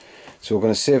 wounds. So we're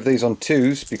going to save these on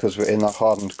 2s because we're in that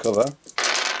hardened cover,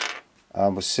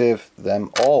 and we'll save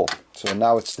them all. So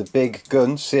now it's the big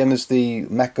gun, same as the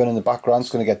mech gun in the background. It's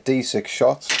going to get D6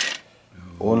 shots,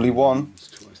 only one.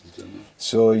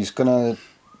 So he's going to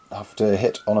have to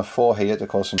hit on a 4 here to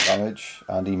cause some damage,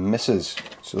 and he misses.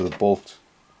 So the bolt,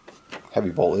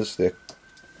 heavy bolters, they've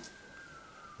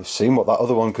seen what that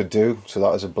other one could do, so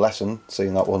that is a blessing,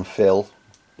 seeing that one fail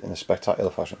in a spectacular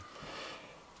fashion.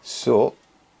 So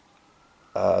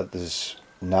there's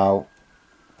now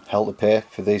hell to pay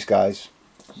for these guys.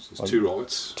 So there's 2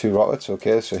 rockets. 2 rockets,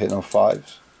 okay, so hitting on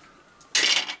 5s.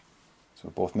 So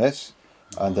both miss.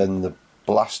 And then the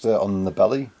blaster on the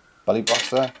belly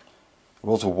blaster,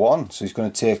 rolls a 1, so he's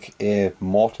going to take a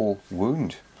mortal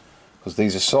wound. Because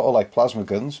these are sort of like plasma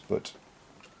guns, but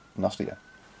nastier.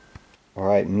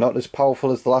 Alright, not as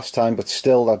powerful as the last time, but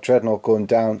still that dreadnought going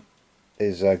down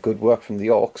is good work from the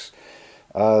Orks.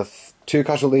 2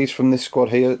 casualties from this squad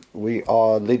here. We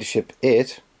are leadership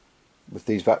 8 with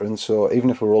these veterans, so even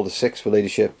if we rolled a 6 for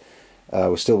leadership,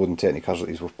 we still wouldn't take any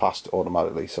casualties. We've passed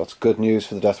automatically, so that's good news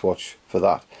for the Deathwatch for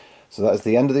that. So that is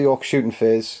the end of the Orc shooting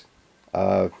phase.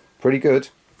 Pretty good.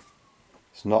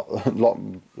 It's not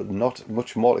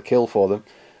much more to kill for them,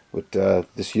 but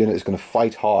this unit is going to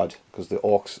fight hard because the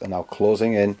Orcs are now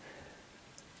closing in,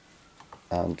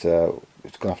 and it's going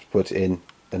to have to put in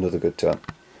another good turn.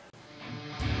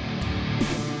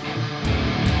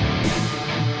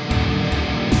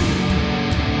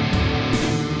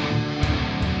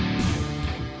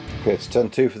 Okay, it's turn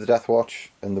 2 for the Deathwatch,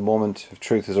 and the moment of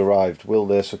truth has arrived. Will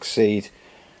they succeed,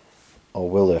 or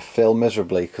will they fail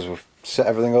miserably? Because we've set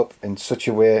everything up in such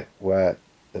a way where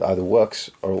it either works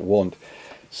or it won't.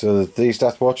 So these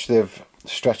Deathwatch, they've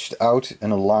stretched out in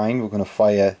a line. We're going to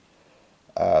fire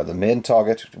the main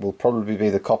target. Will probably be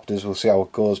the copters. We'll see how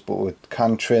it goes, but we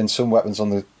can train some weapons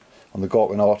on the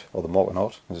Gorkanaut, or the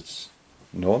Morkanaut as it's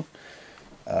known.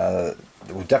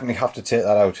 We'll definitely have to take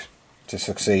that out to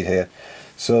succeed here.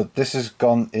 So this has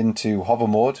gone into hover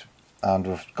mode, and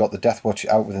we've got the Deathwatch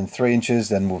out within 3 inches,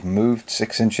 then we've moved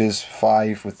 6 inches,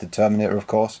 5 with the Terminator of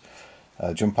course.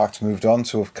 Jump pack's moved on,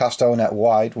 so we've cast our net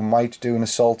wide. We might do an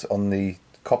assault on the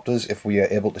copters if we are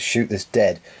able to shoot this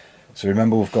dead. So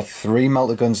remember, we've got 3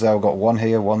 melter guns there, we've got 1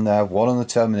 here, 1 there, 1 on the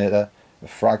Terminator, a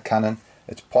frag cannon.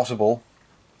 It's possible.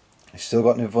 He's still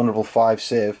got an invulnerable 5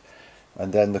 save,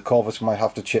 and then the Corvus might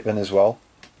have to chip in as well.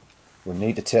 We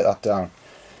need to take that down.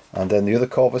 And then the other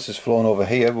Corvus is flown over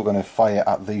here. We're going to fire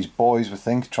at these boys, we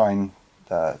think, try and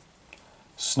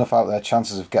snuff out their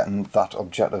chances of getting that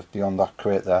objective beyond that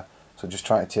crate there. So just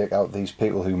trying to take out these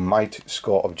people who might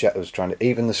score objectives, trying to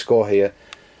even the score here,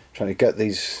 trying to get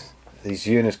these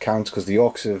unit counts, because the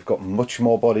Orcs have got much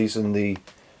more bodies than the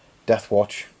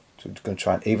Deathwatch. So we're going to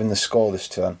try and even the score this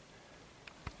turn.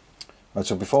 Right,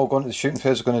 so before going to the shooting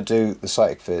phase, we're going to do the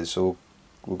psychic phase. So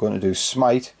we're going to do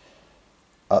Smite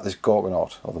at this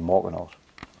Gorkanaut, or the Morkanaut.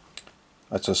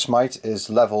 Right, so Smite is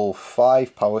level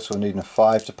 5 power, so we're needing a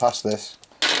 5 to pass this.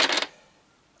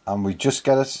 And we just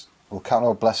get it. We'll count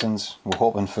our blessings. We're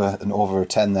hoping for an over a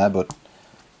 10 there, but...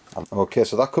 Okay,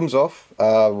 so that comes off.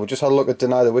 We just had a look at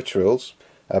Deny the Witch rules.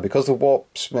 Because the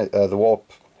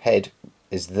warp head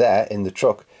is there in the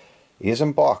truck, he is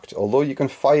embarked. Although you can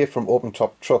fire from open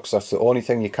top trucks, that's the only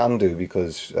thing you can do,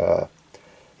 because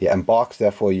you're embarked,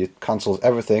 therefore you cancels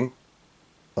everything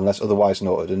unless otherwise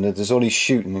noted, and there's only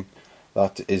shooting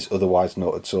that is otherwise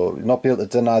noted, so you'll not be able to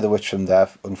deny the witch from there,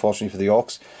 unfortunately for the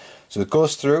Orcs. So it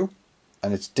goes through,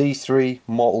 and it's D3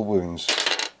 mortal wounds.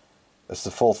 That's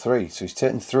the full 3, so he's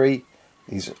taken 3,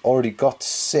 he's already got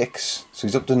 6, so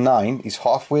he's up to 9, he's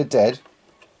halfway dead,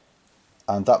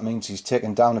 and that means he's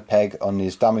taken down a peg on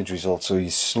his damage result, so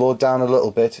he's slowed down a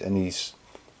little bit, and he's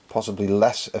possibly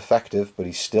less effective, but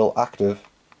he's still active.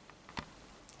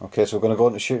 Okay, so we're going to go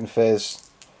into shooting phase.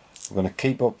 We're going to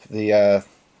keep up the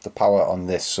power on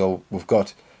this. So we've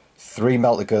got 3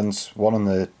 melter guns, 1 on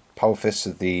the power fists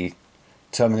of the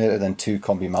Terminator, then 2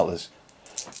 combi melters,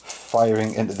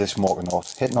 firing into this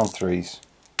Morkanaut, hitting on 3s.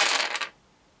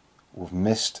 We've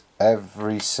missed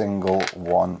every single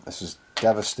one. This is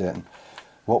devastating.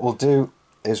 What we'll do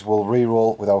is we'll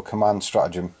re-roll with our command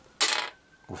stratagem.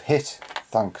 We've hit,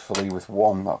 thankfully, with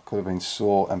 1. That could have been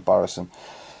so embarrassing.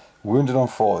 Wounded on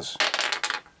 4s.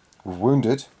 We've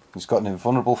wounded. He's got an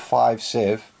invulnerable 5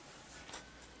 save.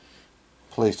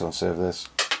 Please don't save this.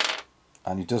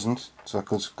 And he doesn't, so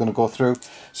it's going to go through.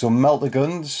 So melter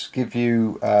guns give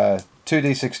you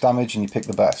 2d6 damage, and you pick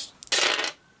the best.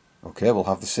 Okay, we'll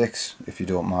have the 6 if you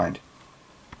don't mind.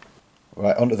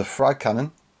 Right, onto the frag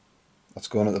cannon. That's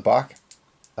going at the back.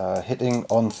 Hitting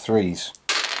on 3s.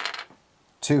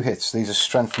 2 hits. These are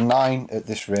strength 9 at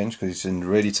this range because he's in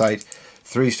really tight.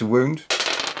 3s to wound.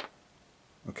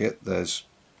 Okay, there's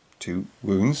 2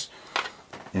 wounds.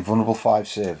 Invulnerable 5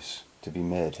 saves to be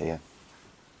made here.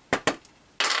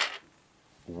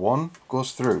 1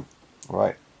 goes through.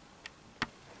 Right.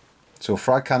 So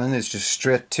frag cannon is just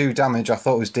straight 2 damage. I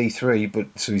thought it was D3, but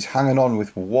so he's hanging on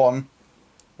with 1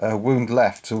 wound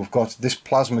left. So we've got this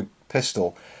plasma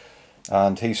pistol,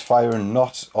 and he's firing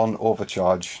not on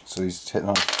overcharge. So he's hitting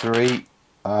on 3,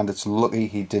 and it's lucky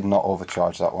he did not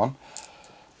overcharge that one.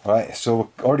 Right, so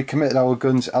we've already committed our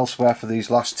guns elsewhere for these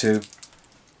last 2.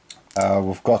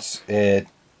 We've got a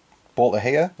bolter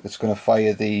here that's going to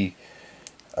fire the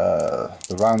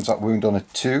rounds that wound on a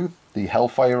 2, the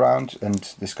hellfire round,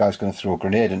 and this guy's going to throw a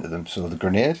grenade into them. So the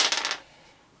grenade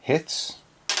hits,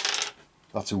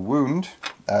 that's a wound,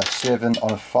 saving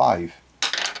on a 5.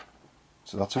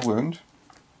 So that's a wound.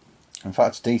 In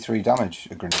fact, it's D3 damage,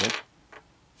 a grenade.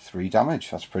 3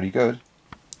 damage, that's pretty good.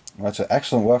 Right, so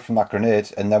excellent work from that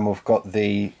grenade. And then we've got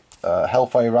the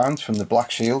hellfire rounds from the black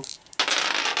shield.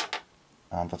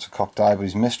 And that's a cocked die, but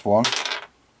he's missed one.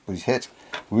 But he's hit.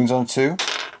 Wounds on a 2.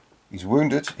 He's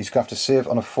wounded. He's going to have to save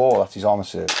on a 4. That's his armor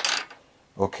save.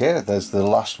 Okay, there's the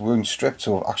last wound stripped.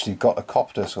 So we've actually got a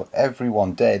copter. So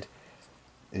everyone dead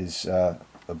is a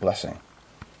blessing.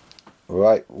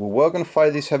 Right, well, we're going to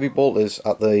fire these heavy bolters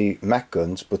at the mech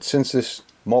guns. But since this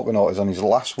Morgonaut is on his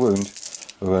last wound,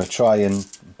 we're going to try and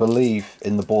believe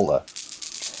in the bolter.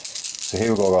 So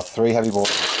here we go. We've got 3 heavy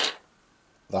bolters.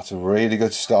 That's a really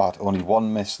good start. Only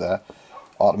 1 miss there.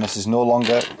 Artemis is no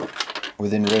longer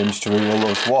within range to reroll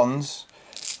those 1s,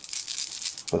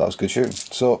 but that was good shooting.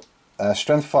 So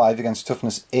strength 5 against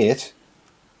toughness 8.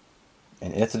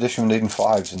 In 8th edition we're needing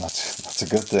 5s, and that's a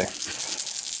good thing.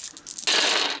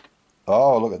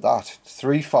 Oh, look at that.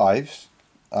 3 5s,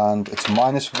 and it's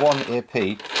 -1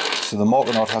 AP. So the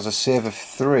Morgonaut has a save of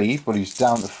 3, but he's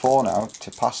down to 4 now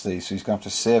to pass these, so he's going to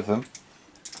have to save them,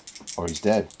 or he's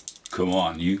dead. Come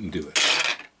on, you can do it.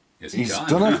 Yes, he's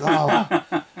done it.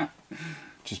 Oh.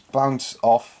 Just bounce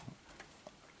off.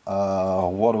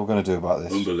 What are we going to do about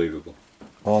this? Unbelievable.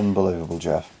 Unbelievable,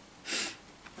 Jeff.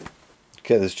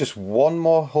 Okay, there's just 1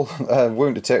 more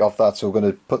wound to take off that, so we're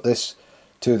going to put this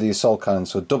to the assault cannon.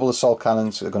 So double assault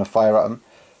cannons are going to fire at him.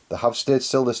 They have stayed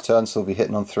still this turn, so they'll be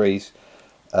hitting on 3s.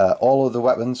 All of the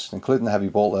weapons, including the heavy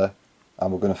bolter,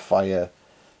 and we're going to fire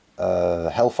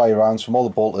hellfire rounds from all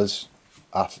the bolters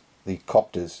at the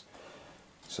copters.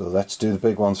 So let's do the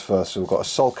big ones first. So we've got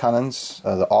assault cannons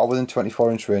that are within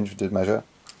 24-inch range, we did measure.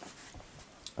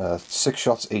 6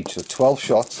 shots each, so 12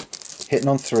 shots, hitting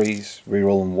on 3s,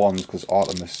 rerolling 1s because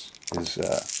Artemis is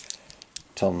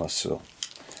telling us so.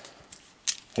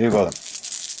 Here we go then.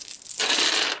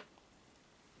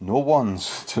 No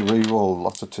 1s to reroll,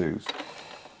 lots of 2s.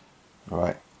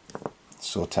 Right,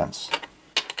 so tense.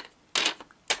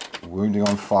 Wounding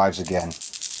on 5s again.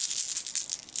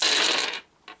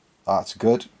 That's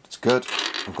good, it's good.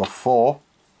 We've got 4.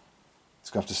 It's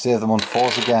going to have to save them on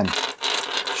 4s again.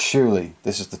 Surely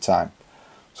this is the time.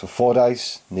 So 4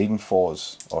 dice, needing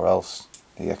 4s, or else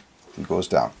he goes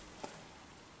down.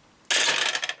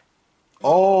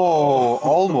 Oh,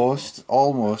 almost,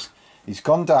 almost. He's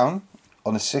gone down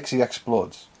on a 6, he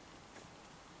explodes.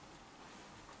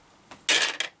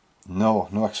 No,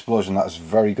 no explosion, that is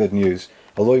very good news.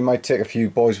 Although he might take a few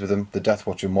boys with him, the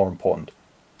Deathwatch are more important.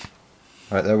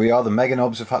 Right, there we are, the Mega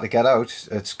Nobs have had to get out.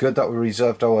 It's good that we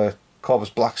reserved our Corvus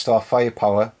Blackstar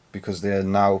firepower, because they're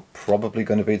now probably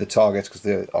going to be the targets, because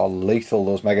they are lethal,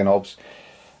 those Mega Nobs.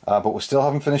 But we still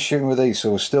haven't finished shooting with these,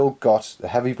 so we've still got a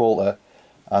heavy bolter,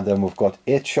 and then we've got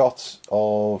 8 shots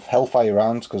of Hellfire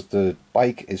rounds, because the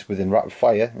bike is within rapid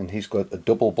fire, and he's got a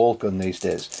double bolt gun these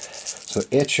days. So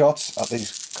 8 shots at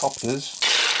these copters,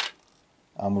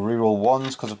 and we'll reroll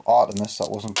 1s because of Artemis.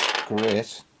 That wasn't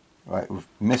great. Right, we've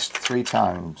missed 3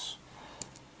 times.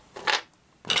 But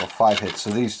we've got 5 hits. So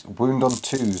these wound on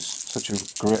 2s, such a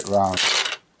great round.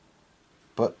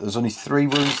 But there's only 3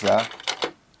 wounds there.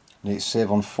 Need to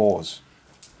save on 4s.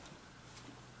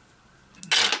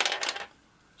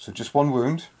 So just 1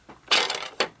 wound.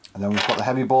 And then we've got the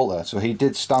heavy bolt there. So he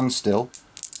did stand still.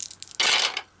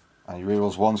 And he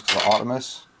rerolls 1s because of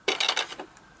Artemis.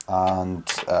 And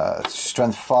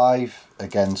strength 5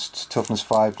 against toughness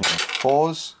 5,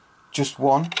 4s. Just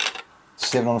 1,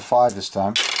 saving on a 5 this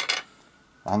time,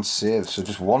 and saved, so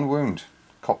just 1 wound.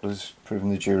 Copter's proving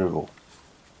the durable.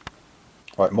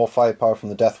 Right, more firepower from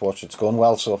the Deathwatch, it's going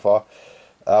well so far.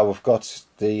 We've got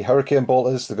the Hurricane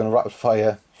Bolters, they're going to rapid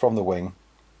fire from the wing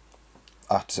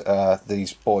at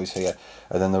these boys here.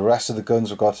 And then the rest of the guns,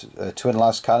 we've got Twin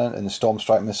Las Cannon and the Storm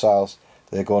Strike missiles,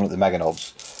 they're going at the Mega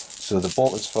Nobs. So the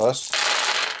bolters first,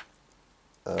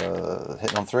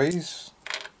 hitting on 3s,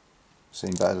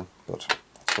 seem better, but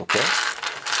that's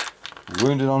okay.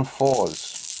 Wounded on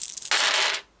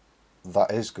 4s,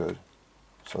 that is good.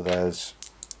 So there's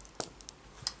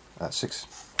 6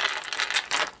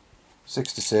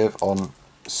 to save on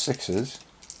 6s.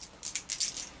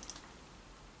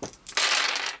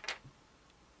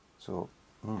 So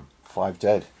 5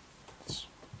 dead.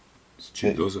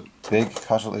 Cheap, does it? Big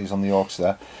casualties on the Orks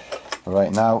there.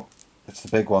 Right now, it's the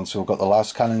big one. So we've got the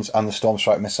las cannons and the storm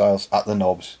strike missiles at the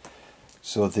knobs.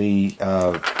 So the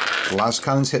las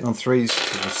cannons hitting on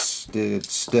 3s did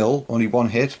still only 1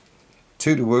 hit,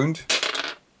 2 to wound.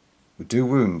 We do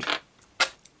wound.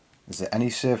 Is there any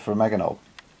save for a mega knob?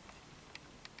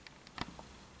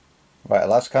 Right,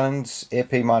 las cannons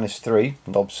AP -3,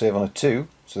 knob save on a 2,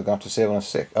 so they're going to have to save on a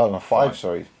 6. Oh, on a 5,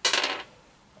 sorry.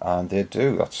 And they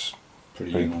do. That's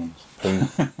pretty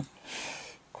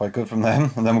quite good from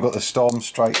them. And then we've got the storm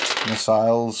strike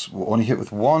missiles. We're only hit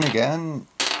with 1 again.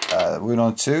 Wound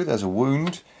on 2. There's a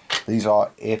wound. These are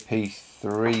AP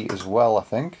 3 as well, I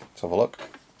think. Let's have a look.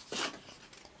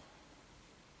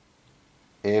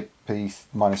 AP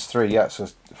 -3, yeah. So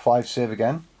 5 save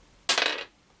again.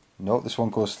 No, this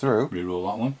one goes through. Reroll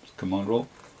that one. Command roll.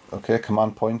 Okay,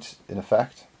 command point in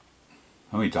effect.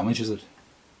 How many damage is it?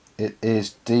 It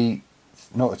is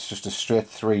no, it's just a straight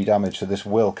 3 damage, so this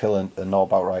will kill a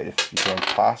knob outright if you don't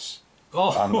pass.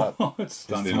 Oh, and it's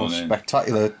standing the on most end.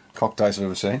 spectacular cock dice I've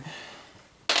ever seen.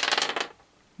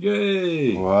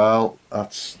 Yay! Well,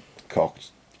 that's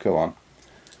cocked. Go on.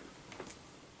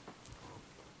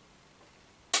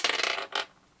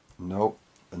 Nope,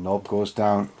 the knob goes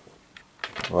down.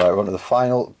 Right, we're on to the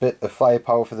final bit of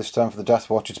firepower for this turn for the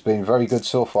Deathwatch. It's been very good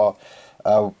so far.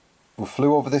 We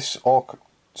flew over this Ork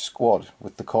squad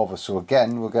with the cover, so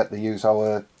again we'll get to use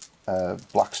our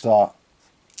Black Star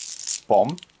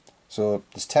bomb. So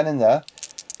there's 10 in there.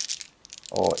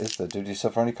 Or is there? Did you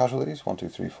suffer any casualties? 1, 2,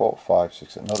 3, 4, 5,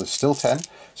 6, 7. No, there's still 10.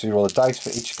 So you roll a dice for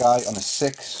each guy. On a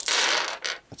 6,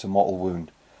 it's a mortal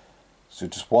wound. So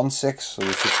just 1 6, so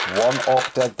there's just 1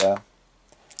 Ork dead there.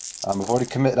 And we've already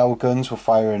committed our guns. We're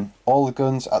firing all the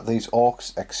guns at these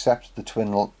Orks except the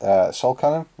twin assault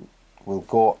cannon. We'll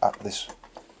go at this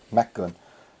mech gun.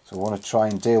 So we want to try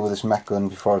and deal with this mech gun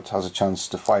before it has a chance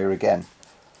to fire again.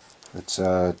 It's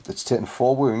taken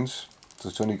 4 wounds, so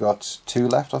it's only got 2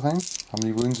 left, I think. How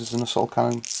many wounds has an assault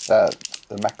cannon,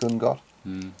 the mech gun got?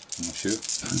 I'm not sure.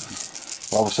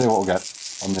 Well, we'll see what we'll get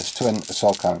on this twin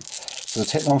assault cannon. So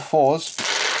it's hitting on 4s,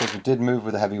 because we did move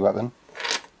with a heavy weapon.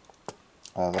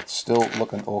 That's still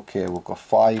looking okay. We've got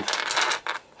 5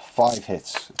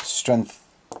 hits. It's strength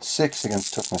 6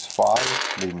 against toughness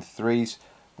 5, leading 3s.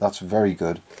 That's very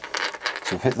good.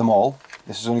 So we've hit them all.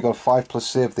 This has only got a 5+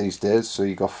 save these days, so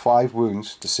you've got 5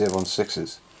 wounds to save on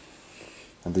 6s.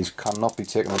 And these cannot be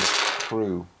taken on the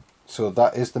crew. So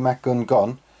that is the mech gun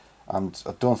gone, and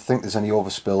I don't think there's any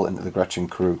overspill into the Gretchen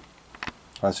crew.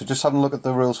 Right, so just having a look at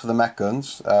the rules for the mech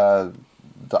guns.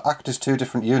 The act is 2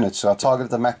 different units, so I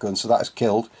targeted the mech gun, so that is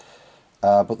killed.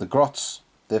 But the grots,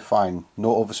 they're fine.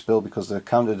 No overspill because they're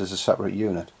counted as a separate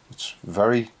unit. It's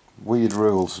very weird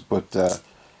rules, but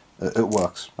it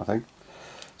works, I think.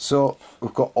 So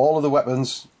we've got all of the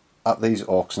weapons at these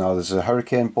Orks now. There's a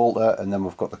Hurricane Bolter, and then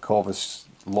we've got the Corvus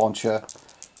Launcher.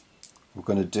 We're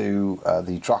going to do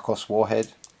the Drakos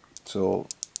Warhead. So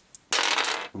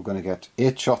we're going to get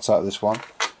 8 shots out of this one,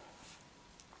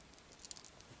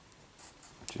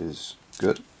 which is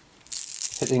good.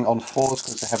 Hitting on 4s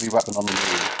because it's a heavy weapon on the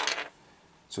move.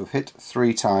 So we've hit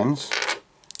 3 times,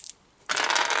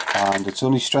 and it's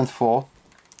only strength 4.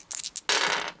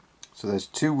 So there's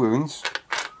 2 wounds,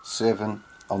 7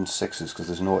 on 6s because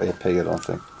there's no AP, I don't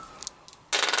think.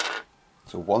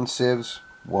 So 1 saves,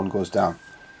 1 goes down.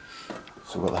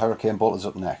 So we've got the Hurricane Bolters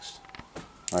up next.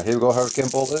 Right, here we go, Hurricane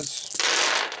Bolters.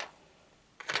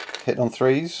 Hitting on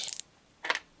 3s.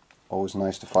 Always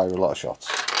nice to fire a lot of shots.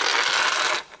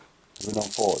 Hitting on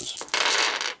 4s.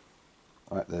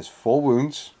 Right, there's 4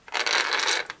 wounds.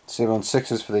 Save on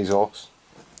 6s for these Orks.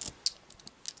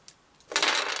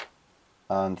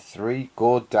 And 3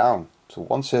 go down. So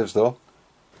 1 saves though.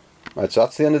 Right, so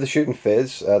that's the end of the shooting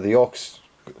phase. The Orks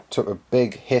took a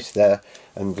big hit there,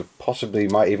 and possibly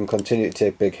might even continue to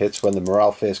take big hits when the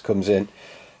morale phase comes in.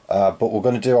 But we're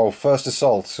going to do our first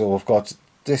assault. So we've got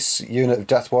this unit of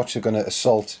Deathwatch are going to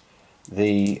assault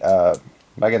the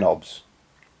Mega Knobs.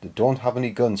 They don't have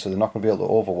any guns, so they're not going to be able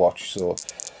to overwatch. So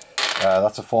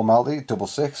that's a formality, double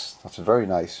 6. That's very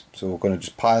nice. So we're going to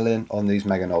just pile in on these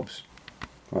Mega Knobs.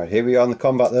 Right, here we are in the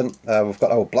combat then. We've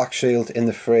got our Black Shield in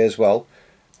the fray as well.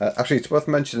 Actually, it's worth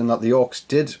mentioning that the Orks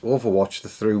did Overwatch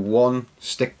through one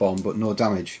stick bomb, but no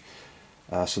damage.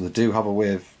 So they do have a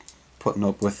way of putting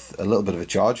up with a little bit of a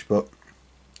charge, but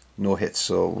no hits.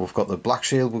 So we've got the Black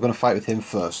Shield. We're going to fight with him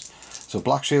first. So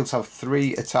Black Shields have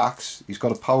 3 attacks. He's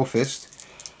got a Power Fist,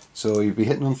 so he'd be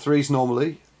hitting on 3s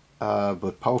normally,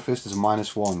 but Power Fist is a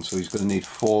 -1, so he's going to need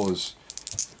 4s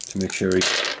to make sure he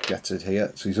gets it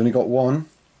here. So he's only got 1.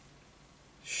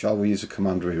 Shall we use a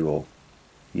command reroll?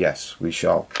 Yes, we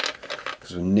shall,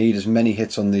 because we need as many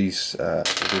hits on these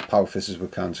the Power Fist as we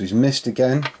can. So he's missed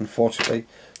again, unfortunately.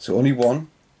 So only 1.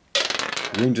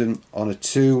 Wounded on a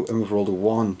 2, and we've rolled a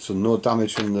 1. So no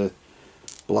damage from the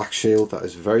Black Shield. That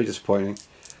is very disappointing.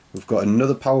 We've got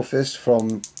another Power Fist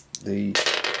from the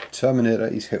Terminator.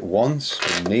 He's hit once.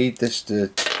 We need this to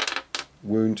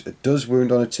wound. It does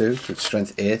wound on a 2, so it's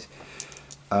strength 8.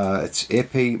 It's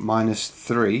AP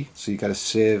 -3, so you get a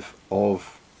save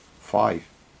of 5.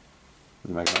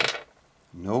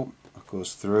 No, that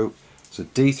goes through. So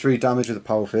D3 damage with the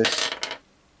Power Fist.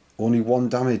 Only 1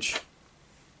 damage.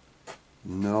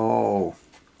 No.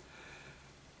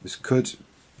 This could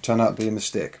turn out to be a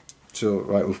mistake. So,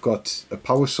 right, we've got a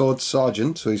Power Sword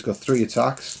Sergeant, so he's got 3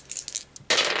 attacks.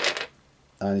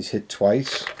 And he's hit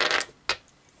twice.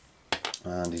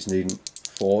 And he's needing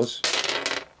 4s.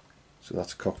 So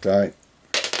that's a cocked eye.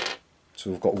 So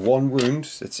we've got 1 wound.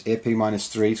 It's AP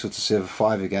 -3, so it's a save of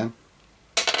 5 again.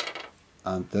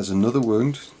 And there's another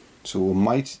wound, so we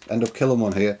might end up killing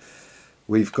one here.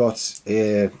 We've got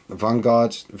a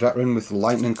Vanguard veteran with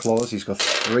lightning claws. He's got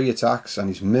 3 attacks and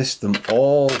he's missed them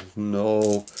all.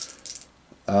 No.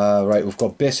 Right, we've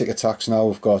got basic attacks now.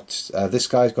 We've got this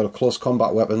guy's got a close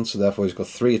combat weapon, so therefore he's got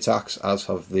 3 attacks, as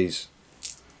have these.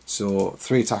 So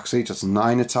 3 attacks each, that's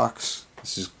 9 attacks.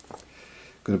 This is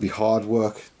going to be hard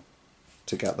work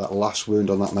to get that last wound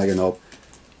on that Mega Knob.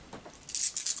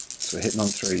 So hitting on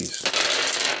 3s.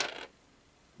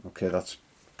 Okay, that's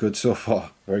good so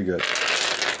far. Very good.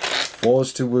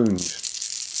 4s to wound.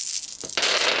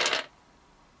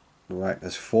 Right,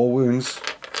 there's 4 wounds.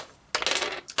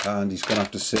 And he's going to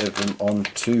have to save them on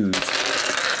 2s.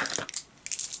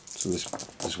 So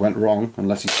this went wrong,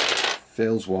 unless he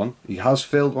fails one. He has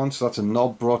failed one, so that's a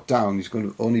knob brought down. He's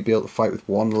going to only be able to fight with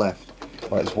 1 left.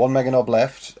 Right, there's 1 Mega Knob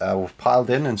left. We've piled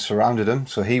in and surrounded him,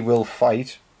 so he will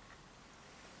fight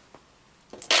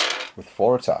with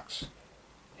 4 attacks.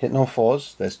 Hitting on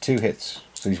 4s, there's 2 hits.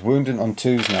 So he's wounding on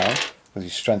 2s now, because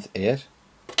he's strength 8.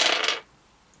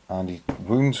 And he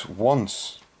wounds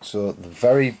once. So the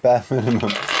very bare minimum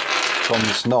from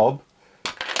this knob.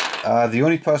 The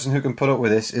only person who can put up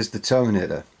with this is the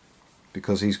Terminator,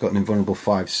 because he's got an invulnerable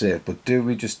 5 save. But do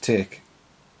we just take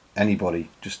anybody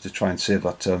just to try and save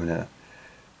that Terminator?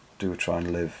 Do we try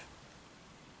and live?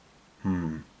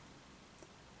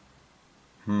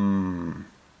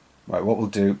 Right, what we'll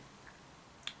do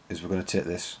is we're going to take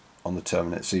this on the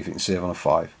Terminator, see if it can save on a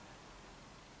 5.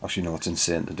 Actually, no, it's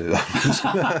insane to do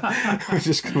that. We're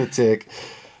just going to take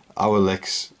our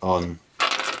licks on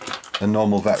a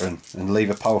normal veteran and leave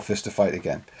a Power Fist to fight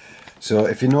again. So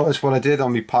if you notice what I did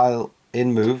on my pile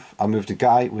in move, I moved a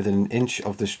guy within an inch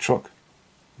of this truck,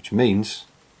 which means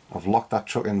I've locked that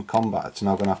truck in combat. It's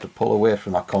now going to have to pull away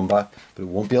from that combat, but it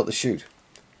won't be able to shoot.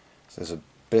 So there's a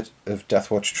bit of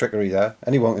Deathwatch trickery there.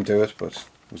 Anyone can do it, but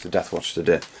it was the Deathwatch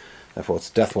today. Therefore it's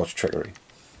Deathwatch trickery.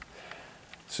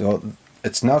 So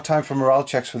it's now time for morale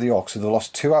checks for the Orks. So they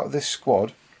lost 2 out of this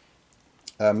squad.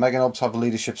 Mega Knobs have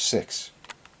leadership 6.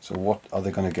 So what are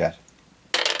they going to get?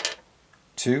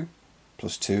 2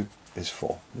 plus 2 is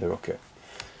 4. They're okay.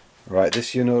 Right,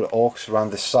 this unit of Orks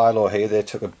around this silo here, they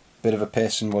took a bit of a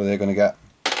piss, and what are they going to get?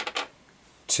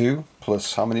 2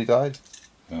 plus how many died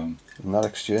in that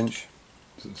exchange?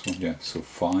 This one, yeah, so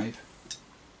 5.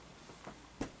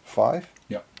 5?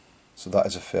 Yep. So that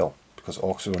is a fill, because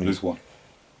Orks are only... There's 1.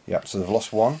 Yep, so they've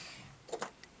lost 1.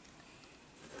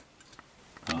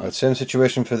 Right, same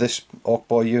situation for this Ork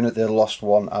Boy unit, they lost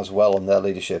 1 as well on their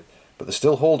leadership. But they're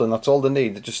still holding, that's all they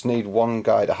need. They just need 1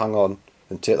 guy to hang on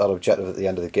and take that objective at the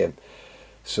end of the game.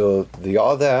 So they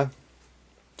are there.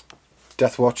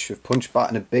 Deathwatch have punched back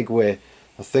in a big way.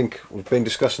 I think we've been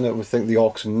discussing it, we think the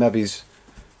Orks and Mebbies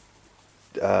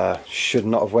should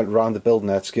not have went round the building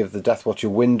there to give the Deathwatch a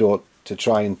window to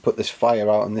try and put this fire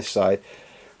out on this side.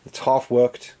 It's half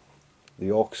worked. The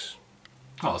Orks...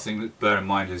 Oh, the thing that bear in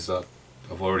mind is that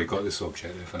I've already got this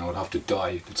objective and I would have to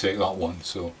die to take that one,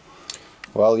 so...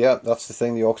 Well, yeah, that's the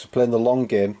thing. The Orks are playing the long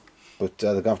game, but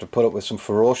they're going to have to put up with some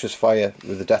ferocious fire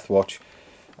with the Deathwatch.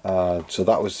 So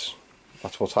that's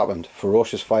what's happened.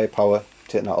 Ferocious firepower,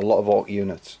 taking out a lot of Ork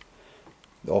units.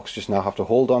 The Orks just now have to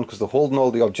hold on, because they're holding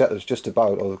all the objectives just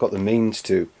about, or they've got the means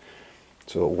to.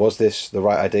 So was this the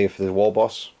right idea for the war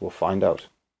boss? We'll find out.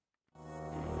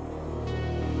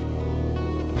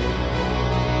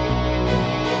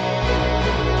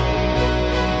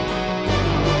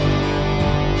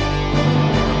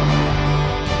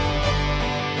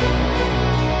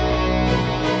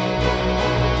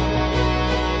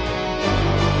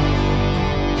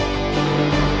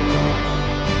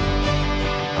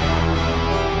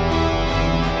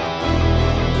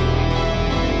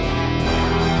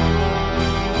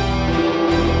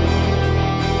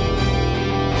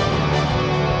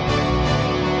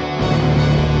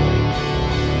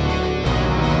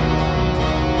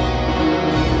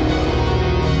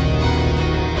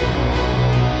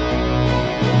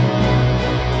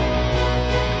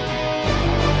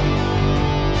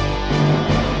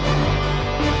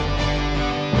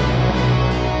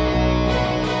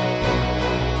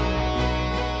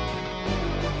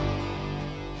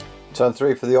 Turn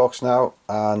 3 for the Orks now,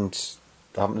 and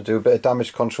having to do a bit of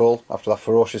damage control after that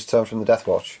ferocious turn from the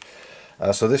Deathwatch.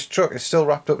 So this truck is still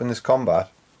wrapped up in this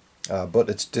combat, but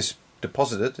it's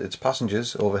deposited its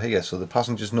passengers over here, so the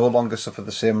passengers no longer suffer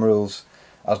the same rules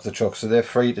as the truck, so they're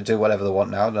free to do whatever they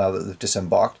want now that they've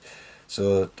disembarked.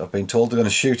 So I've been told they're going to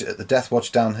shoot at the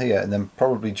Deathwatch down here and then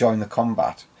probably join the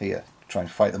combat here, try and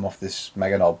fight them off this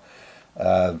mega knob.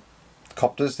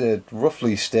 Copters, they're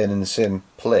roughly staying in the same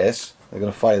place. They're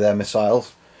going to fire their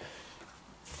missiles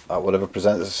at whatever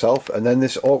presents itself, and then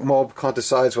this Ork mob kind of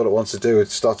decides what it wants to do. It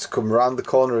starts to come around the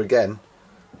corner again,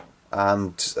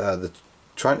 and they're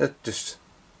trying to just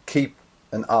keep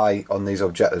an eye on these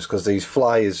objectives, because these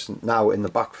flyers now in the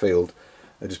backfield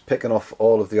are just picking off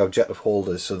all of the objective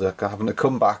holders, so they're having to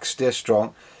come back, stay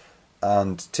strong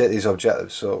and take these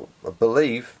objectives. So I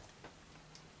believe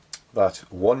that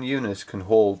one unit can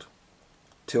hold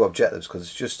 2 objectives, because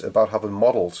it's just about having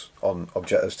models on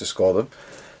objectives to score them.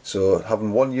 So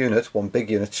having one unit, one big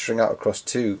unit, string out across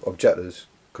 2 objectives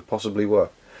could possibly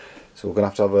work. So we're going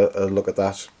to have a look at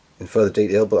that in further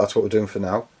detail, but that's what we're doing for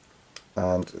now.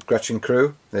 And Gretchen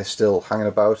crew, they're still hanging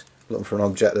about looking for an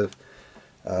objective,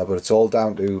 but it's all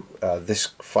down to this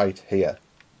fight here.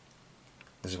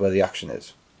 This is where the action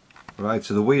is. Right,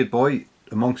 so the weird boy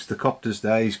amongst the copters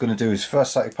there, he's going to do his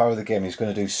first psychic power of the game. He's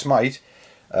going to do Smite.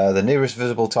 The nearest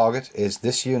visible target is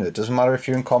this unit. Doesn't matter if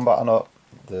you're in combat or not,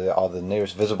 they are the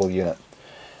nearest visible unit.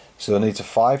 So it needs a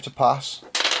 5 to pass,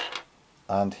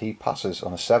 and he passes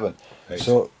on a 7. 8.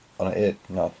 So on an 8,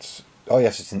 not. Oh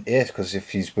yes, it's an 8, because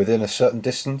if he's within a certain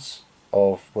distance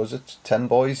of, was it 10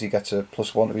 boys, he gets a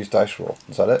 +1 to his dice roll.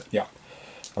 Is that it? Yeah.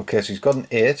 Okay, so he's got an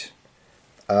 8.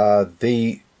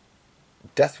 The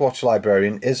Deathwatch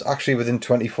librarian is actually within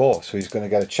 24, so he's going to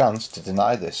get a chance to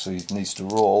deny this. So he needs to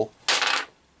roll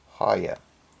higher.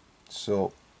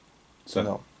 So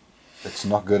no, it's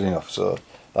not good enough, so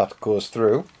that goes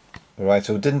through. Right,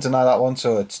 so it didn't deny that one,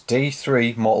 so it's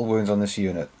D3 mortal wounds on this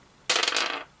unit.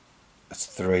 It's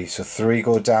 3, so 3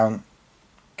 go down,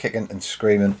 kicking and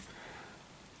screaming.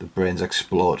 The brains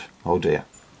explode. Oh dear.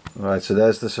 Right, so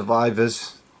there's the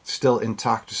survivors, still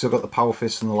intact. Still got the power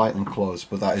fist and the lightning claws,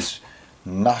 but that is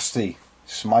nasty.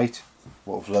 Smite,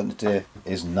 what we've learned today,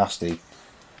 is nasty.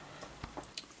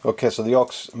 Okay, so the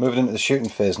Orks moving into the shooting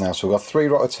phase now. So we've got 3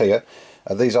 rockets here.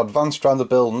 These are advanced around the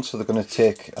building, so they're going to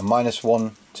take a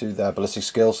 -1 to their ballistic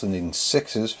skills, so they need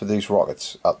 6s for these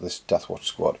rockets at this Deathwatch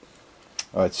squad.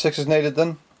 Alright, 6s needed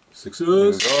then. 6s.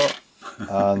 There we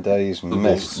go. And he's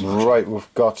missed. Right,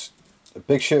 we've got a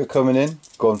big shooter coming in,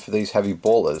 going for these heavy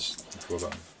bolters.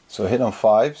 So hitting on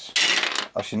 5s.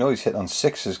 Actually, no, he's hitting on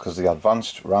 6s because they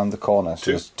advanced round the corner. So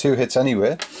there's 2 hits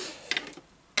anyway.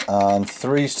 And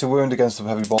 3s to wound against the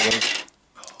heavy bolters.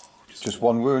 Just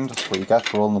 1 wound, that's what you get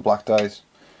for rolling the black dice.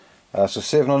 So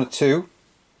saving on a 2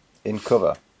 in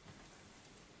cover.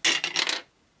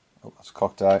 Oh, that's a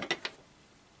cocked die.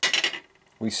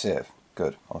 We save.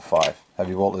 Good, on 5.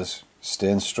 Heavy bolters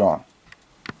staying strong.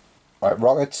 Right,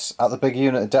 rockets at the big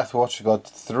unit of Deathwatch. We've got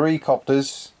 3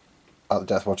 copters at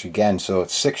the Deathwatch again, so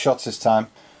it's 6 shots this time.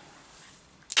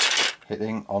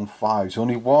 Hitting on 5s.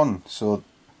 Only 1, so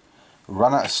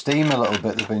ran out of steam a little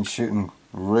bit. They've been shooting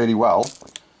really well.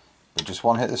 But just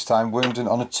 1 hit this time, wounding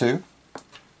on a 2.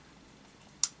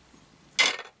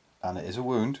 And it is a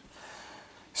wound.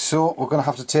 So we're going to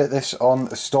have to take this on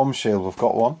a storm shield. We've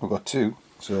got 1, we've got 2.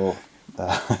 So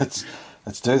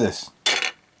let's do this.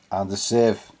 And the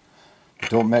save.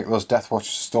 Don't make those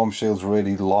Deathwatch storm shields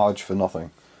really large for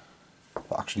nothing.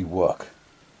 They actually work.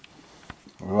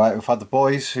 Right, we've had the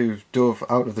boys who dove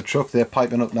out of the truck. They're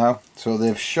piping up now. So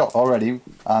they've shot already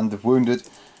and they've wounded.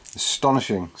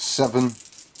 Astonishing 7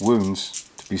 wounds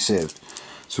to be saved.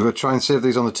 So we're going to try and save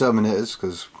these on the Terminators,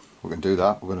 because we're going to do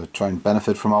that. We're going to try and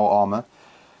benefit from our armour.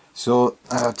 So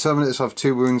Terminators have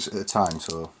 2 wounds at a time,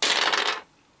 so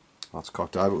that's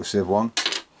cocked eye, but we save 1,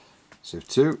 save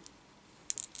 2,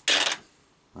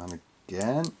 and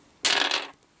again.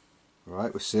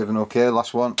 Right, we're saving okay,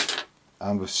 last one,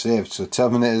 and we've saved. So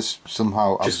Terminators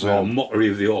somehow just absorb. a mockery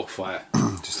of the Orc fire.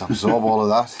 Just absorb all of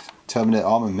that. Terminator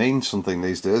armour means something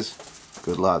these days.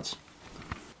 Good lads.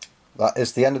 That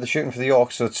is the end of the shooting for the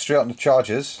Orcs, so it's straight on to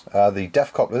charges. The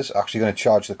Deathcopters are actually going to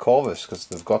charge the Corvus because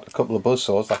they've got a couple of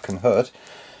buzzsaws that can hurt.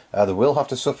 They will have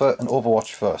to suffer an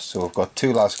overwatch first, so we've got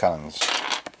 2 las cannons.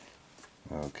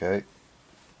 Okay.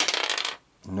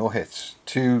 No hits.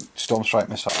 2 Stormstrike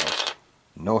missiles.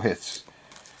 No hits.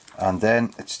 And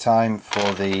then it's time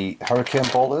for the Hurricane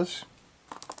Bolters.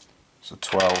 So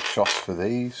 12 shots for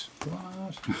these.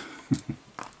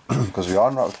 Because we are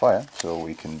in rapid fire, so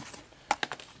we can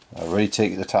really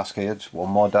take the task here. Just 1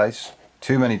 more dice.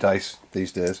 Too many dice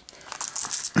these days.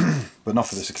 But not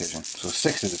for this occasion. So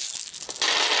 6s.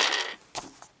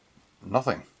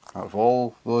 Nothing. Out of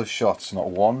all those shots,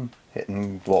 not 1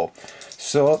 hitting blow.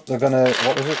 So they're gonna,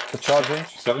 what was it, the charge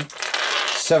range? 7.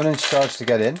 7-inch charge to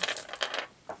get in.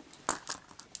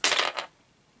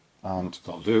 And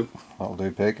That'll do. That'll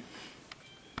do, pig.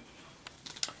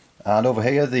 And over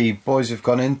here the boys have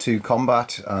gone into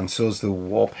combat, and so's the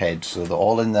Warphead, so they're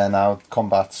all in there now.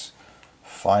 Combat's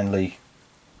finally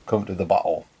come to the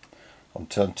battle on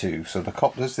turn 2. So the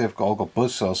Copters, they've all got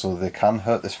buzzsaws, so they can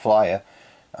hurt this flyer,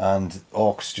 and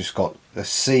Orcs just got a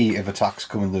sea of attacks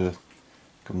coming the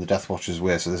Deathwatcher's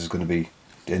way, so this is going to be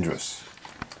dangerous.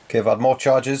 Okay, I've had more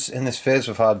charges in this phase.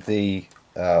 We've had the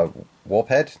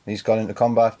Warphead, he's gone into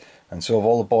combat, and so of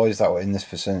all the boys that were in this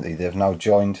vicinity, they've now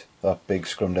joined that big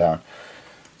scrum down.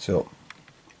 So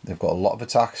they've got a lot of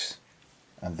attacks,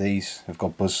 and these have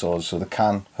got buzzsaws, so they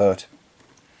can hurt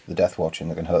the Deathwatch, and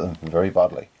they can hurt them very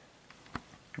badly.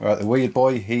 Right, the Weird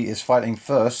Boy, he is fighting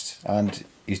first, and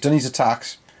he's done his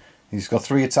attacks. He's got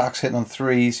 3 attacks hitting on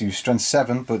 3s, he was strength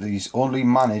 7, but he's only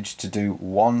managed to do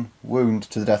 1 wound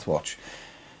to the Deathwatch.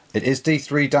 It is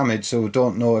D3 damage, so we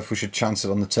don't know if we should chance it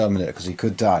on the Terminator, because he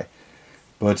could die.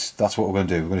 But that's what we're going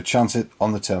to do. We're going to chance it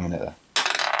on the Terminator.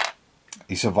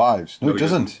 He survives. No, he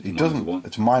doesn't. He doesn't.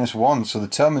 It's -1, so the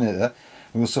Terminator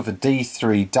will suffer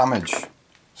D3 damage.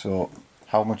 So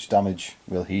how much damage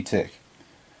will he take?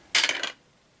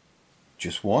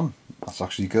 Just 1. That's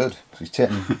actually good. So he's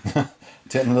taking,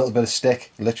 taking a little bit of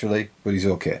stick, literally, but he's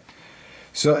okay.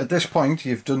 So at this point,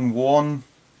 you've done one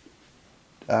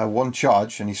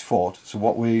charge and he's fought. So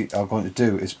what we are going to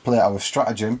do is play our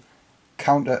stratagem,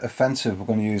 counter offensive. We're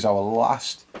going to use our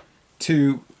last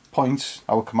 2 points,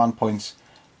 our command points,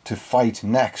 to fight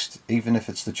next, even if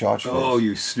it's the charge phase. Oh,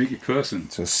 you sneaky person.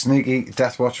 So sneaky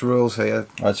Deathwatch rules here.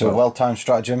 Right, so well-timed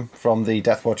stratagem from the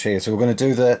Deathwatch here. So we're going to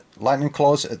do the lightning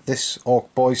claws at this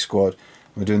Orc boy squad.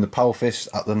 We're doing the power fist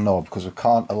at the knob, because we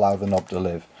can't allow the knob to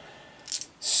live.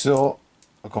 So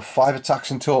I've got 5 attacks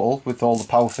in total with all the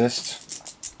power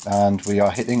fists, and we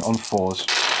are hitting on 4s.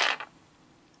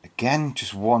 Again,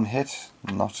 just 1 hit,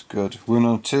 not good. Wound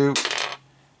on 2,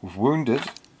 we've wounded,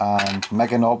 and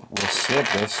Mega Knob will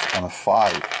save this on a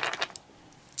 5.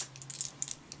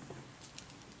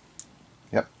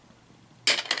 Yep.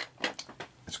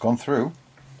 It's gone through.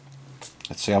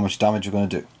 Let's see how much damage we're going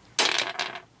to do.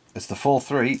 It's the full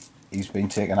 3, he's been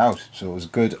taken out, so it was a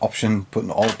good option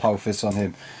putting all the power fists on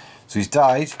him. So he's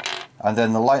died, and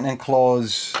then the Lightning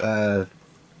Claws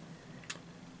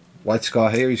White Scar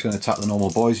here, he's going to attack the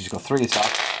normal boys. He's got 3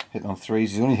 attacks, hitting on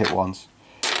 3s, he's only hit once.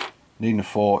 Needing a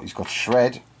 4, he's got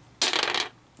Shred.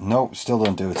 No, still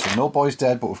don't do it. So no boy's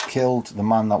dead, but we've killed the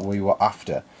man that we were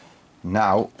after.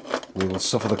 Now we will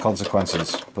suffer the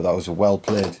consequences, but that was a well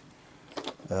played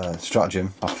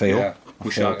stratagem, I feel. Yeah,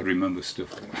 wish I could remember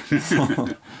stuff.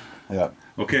 Yeah.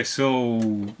 Okay,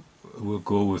 so we'll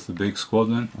go with the big squad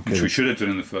then, which we should have done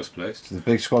in the first place. So the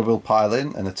big squad will pile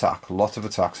in and attack. A lot of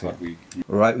attacks here.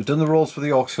 Right, we've done the rolls for the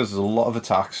Orcs because there's a lot of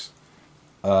attacks,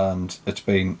 and it's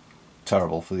been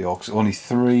terrible for the Orcs. Only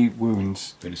 3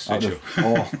 wounds out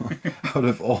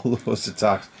of all those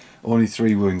attacks. Only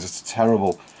 3 wounds. It's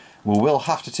terrible. We will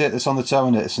have to take this on the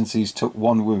Terminator since he's took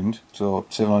 1 wound. So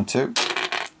 7 on 2,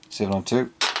 7 on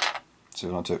 2,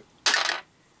 7 on 2.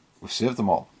 We've saved them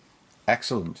all.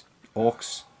 Excellent.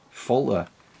 Orcs falter.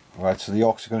 Right, so the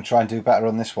Orcs are going to try and do better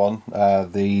on this one.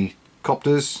 The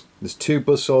Copters, there's 2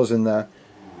 buzzsaws in there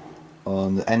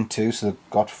on the N2, so they've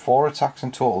got 4 attacks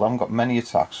in total. They haven't got many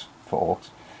attacks for Orcs.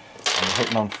 And they're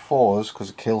hitting on 4s because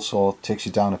a kill saw takes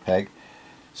you down a peg.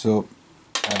 So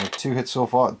 2 hits so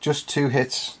far, just 2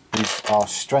 hits. These are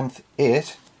strength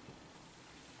 8,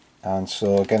 and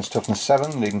so against toughness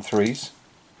 7, needing 3s.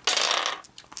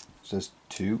 So there's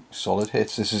 2 solid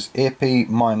hits. This is AP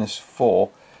 -4,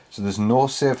 so there's no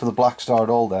save for the Black Star at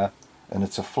all there, and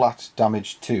it's a flat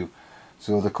damage 2.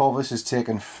 So the Corvus has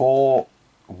taken 4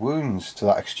 wounds to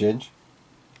that exchange.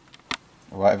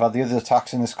 Right, I've had the other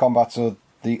attacks in this combat, so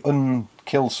the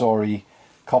unkillsory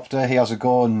Copter, he has a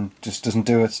go and just doesn't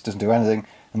do it, doesn't do anything.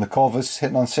 And the Corvus,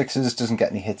 hitting on 6s, doesn't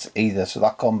get any hits either, so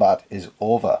that combat is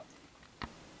over.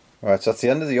 Right, so that's the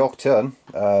end of the Orc turn.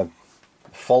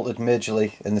 Faltered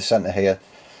majorly in the centre here.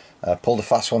 Pulled a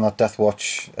fast one, that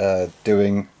Deathwatch,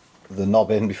 doing the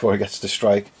knob in before he gets to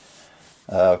strike.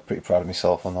 Pretty proud of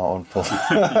myself on that one.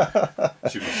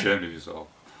 Should be ashamed of yourself.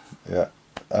 Yeah.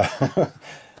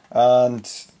 And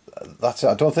that's it.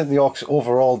 I don't think the Orcs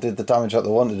overall did the damage that they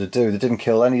wanted to do. They didn't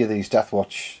kill any of these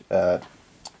Deathwatch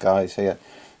guys here.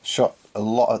 Shot a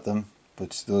lot at them,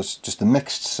 but those just the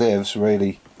mixed saves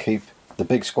really keep the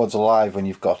big squads alive when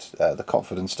you've got the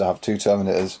confidence to have 2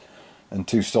 Terminators and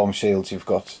 2 Storm Shields. You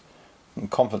can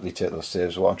confidently take those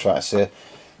saves, what I'm trying to say.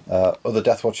 Other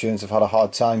Deathwatch units have had a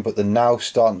hard time, but they're now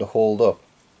starting to hold up.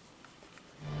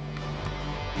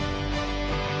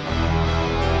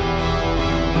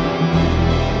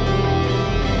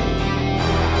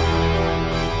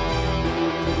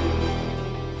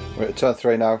 We're at turn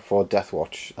 3 now for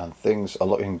Deathwatch, and things are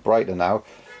looking brighter now.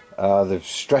 They've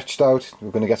stretched out.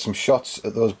 We're going to get some shots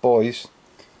at those boys,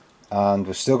 and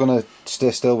we're still going to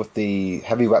stay still with the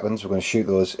heavy weapons. We're going to shoot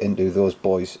those into those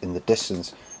boys in the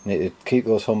distance. We need to keep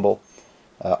those humble.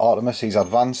 Artemis, he's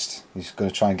advanced. He's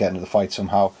going to try and get into the fight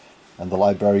somehow, and the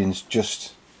Librarian's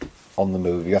just on the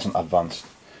move. He hasn't advanced.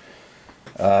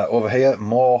 Over here,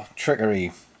 more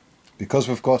trickery. Because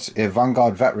we've got a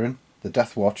Vanguard veteran, the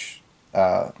Deathwatch,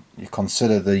 you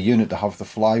consider the unit to have the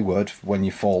fly word when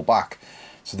you fall back.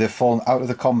 So they've fallen out of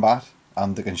the combat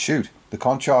and they can shoot. They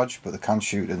can't charge, but they can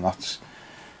shoot, and that's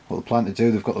what they plan to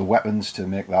do. They've got the weapons to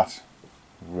make that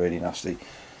really nasty.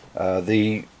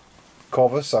 The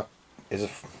Corvus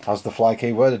has the fly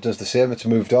keyword. It does the same. It's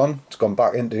moved on. It's gone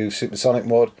back into supersonic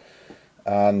mode,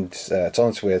 and it's on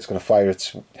its way. It's going to fire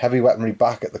its heavy weaponry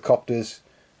back at the Copters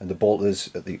and the Bolters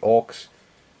at the Orcs.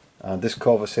 And this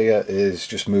Corvus here is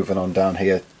just moving on down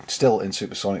here, still in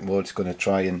supersonic mode. It's going to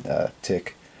try and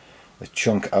take a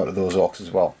chunk out of those Orcs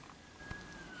as well.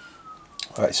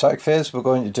 Alright, Psychic Phase, we're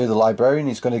going to do the Librarian.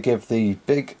 He's going to give the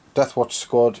big Deathwatch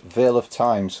squad Veil of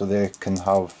Time, so they can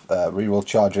have reroll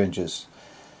charge ranges.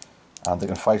 And they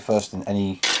can fight first in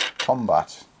any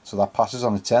combat. So that passes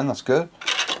on a 10, that's good.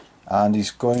 And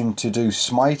he's going to do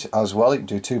Smite as well. He can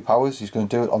do 2 powers. He's going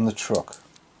to do it on the truck.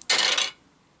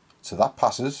 So that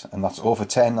passes, and that's over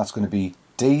 10. That's going to be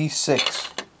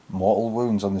D6 mortal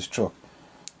wounds on this truck.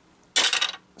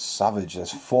 Savage.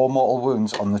 There's 4 mortal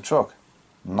wounds on the truck.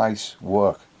 Nice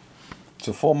work.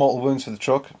 So 4 mortal wounds for the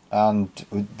truck, and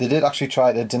they did actually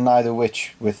try to deny the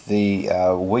witch with the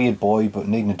weird boy, but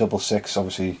needing a double 6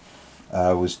 obviously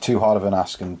was too hard of an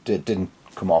ask, and it didn't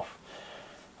come off.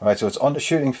 Alright, so it's on to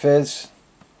shooting phase,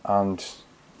 and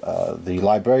the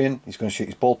Librarian, he's going to shoot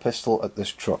his bolt pistol at this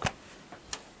truck.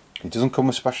 He doesn't come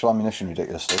with special ammunition,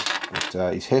 ridiculously,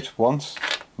 but he's hit once,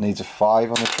 needs a 5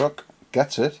 on the truck,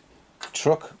 gets it.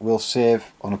 Truck will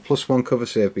save on a +1 cover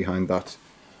save behind that,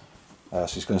 so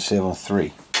he's going to save on a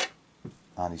 3,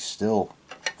 and he still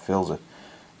fills it.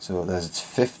 So there's its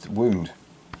 5th wound.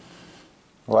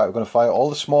 Right, we're going to fire all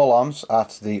the small arms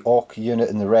at the Orc unit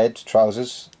in the red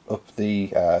trousers up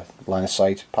the line of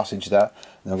sight passage there.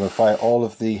 And then we're going to fire all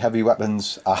of the heavy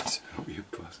weapons at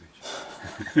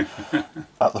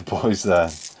at the boys there.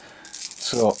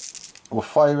 So we're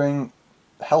firing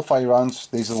Hellfire rounds.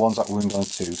 These are the ones that wound on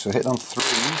 2. So hitting on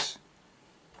 3s.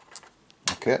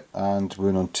 Okay, and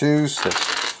wound on 2s.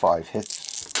 That's 5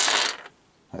 hits.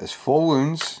 There's 4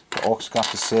 wounds. The Orcs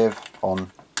have to save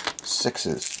on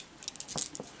 6s.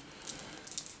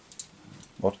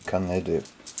 What can they do?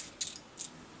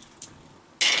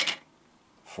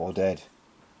 4 dead.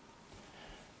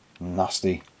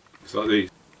 Nasty. Is that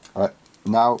these? Alright,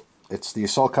 now it's the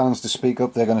assault cannons to speak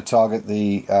up. They're going to target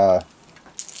the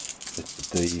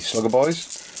slugger boys.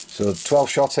 So 12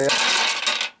 shots here.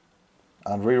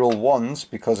 And reroll 1s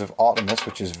because of Artemis,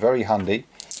 which is very handy.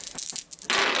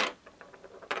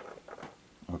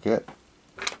 Okay,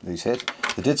 these hit.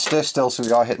 They did stay still, so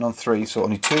we are hitting on 3, so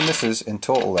only 2 misses in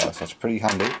total there, so that's pretty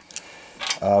handy.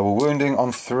 We're wounding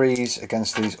on 3s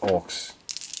against these Orcs.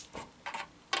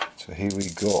 So here we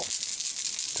go,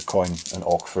 to coin an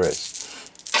Orc phrase.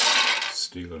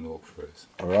 Steal an Orc phrase.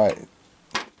 Alright,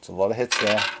 it's a lot of hits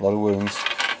there, a lot of wounds.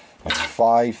 That's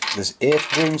 5, there's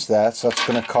 8 wounds there, so that's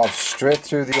going to carve straight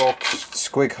through the Orc's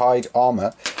squig hide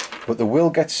armour. But they will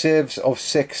get saves of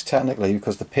 6 technically,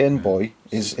 because the pain boy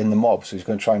is in the mob, so he's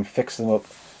going to try and fix them up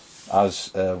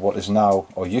as what is now,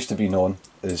 or used to be known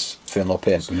as Fear No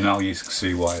Pain. So now you can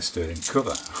see why I stayed in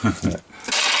cover. Yeah.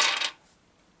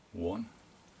 1.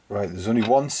 Right, there's only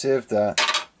 1 save there.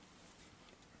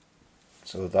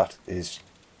 So that is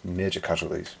major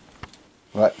casualties.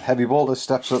 Right, Heavy Bolter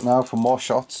steps up now for more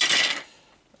shots.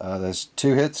 There's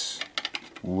 2 hits.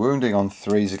 Wounding on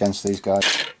 3s against these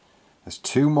guys. There's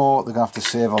 2 more they're going to have to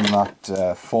save on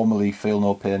that formerly Feel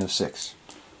No Pain of 6.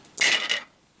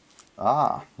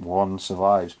 Ah, 1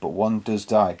 survives, but 1 does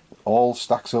die. All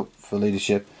stacks up for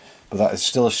leadership, but that is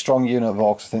still a strong unit of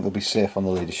Orks. I think they'll be safe on the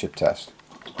leadership test.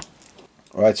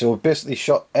 Right, so we've basically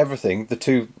shot everything. The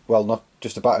 2, well, not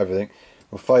just about everything.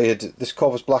 We fired this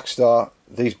Corvus Black Star,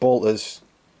 these bolters,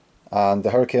 and the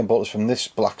Hurricane bolters from this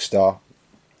Black Star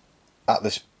at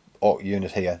this Ork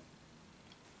unit here.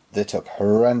 They took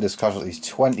horrendous casualties.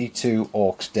 22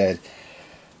 Orks dead.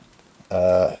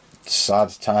 Sad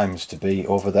times to be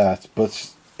over that.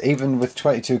 But even with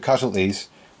 22 casualties,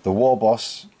 the War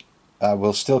Boss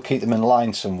will still keep them in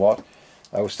line somewhat.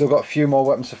 We've still got a few more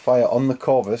weapons to fire on the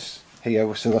Corvus. Here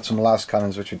we've still got some las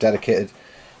cannons which are dedicated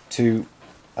to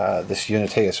this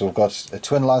unit here. So we've got a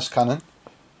twin las cannon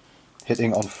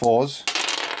hitting on 4s.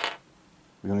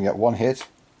 We only get 1 hit.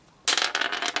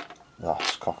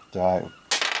 That's cocked out.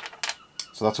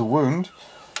 So that's a wound.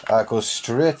 It goes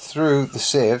straight through the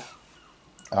save,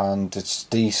 and it's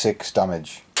D6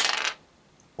 damage.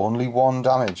 Only 1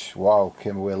 damage. Wow,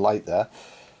 came away light there.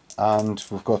 And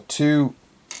we've got 2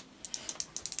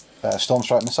 Storm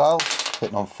Strike missiles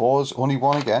hitting on 4s. Only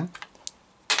 1 again.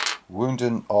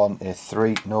 Wounding on a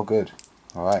 3, no good.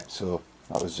 Alright, so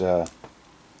that was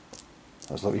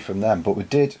lucky from them. But we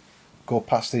did go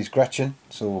past these Gretchen,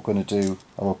 so we're going to do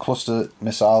our cluster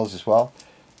missiles as well,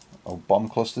 or bomb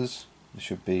clusters. There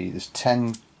should be, there's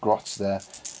 10 grots there,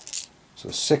 so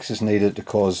 6 is needed to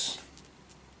cause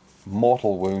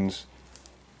mortal wounds.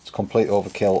 It's complete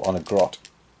overkill on a grot,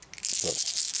 but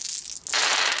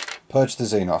purge the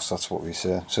Xenos, that's what we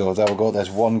say. So there we go, there's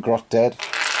 1 grot dead.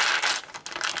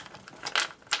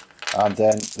 And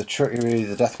then the trickery,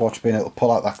 the Deathwatch being able to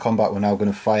pull out that combat, we're now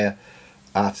going to fire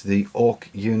at the Ork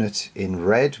unit in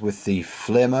red with the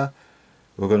Flamer.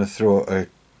 We're going to throw a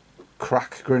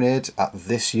crack grenade at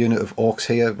this unit of Orks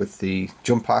here with the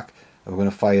jump pack, and we're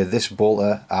going to fire this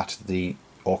bolter at the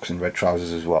Orks in red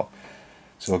trousers as well.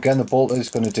 So again, the bolter is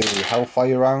going to do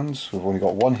Hellfire rounds. We've only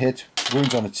got 1 hit,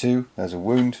 wounds on a 2, there's a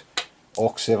wound,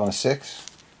 Ork save on a 6.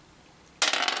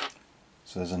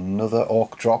 So there's another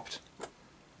Ork dropped.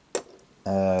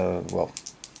 Well,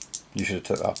 you should have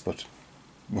took that, but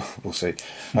we'll see.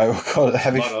 Right, we've got a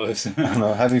heavy,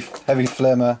 no, heavy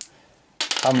flamer.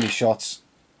 How many shots?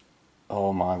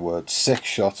 Oh my word, 6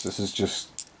 shots. This is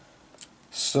just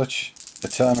such a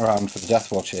turnaround for the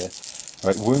Deathwatch here.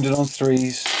 Right, wounded on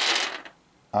 3s,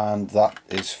 and that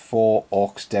is 4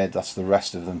 Orks dead. That's the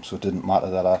rest of them, so it didn't matter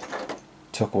that I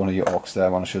took one of your Orks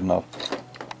there when I shouldn't have.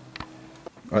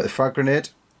 Right, the frag grenade.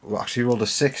 We actually rolled a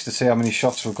 6 to see how many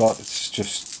shots we've got. It's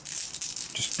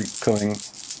just becoming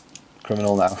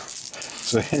criminal now.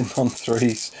 So hitting on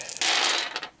 3s.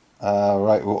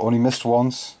 Right, we only missed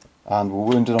once, and we're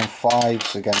wounded on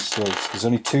 5s against those. There's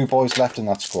only 2 boys left in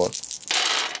that squad.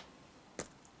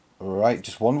 Right,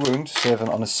 just 1 wound, saving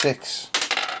on a 6,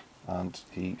 and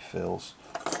he fails.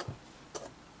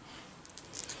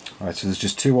 Right, so there's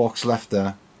just 2 Orks left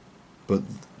there, but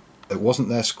it wasn't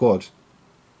their squad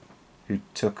who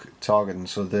took targeting,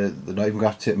 so they're not even going to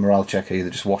have to take a morale check here. They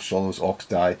just watched all those Orks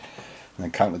die and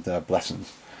then counted their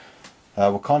blessings.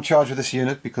 We can't charge with this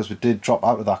unit because we did drop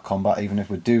out of that combat. Even if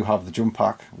we do have the jump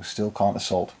pack, we still can't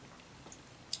assault.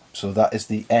 So that is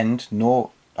the end.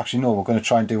 No, actually no, we're going to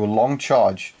try and do a long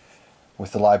charge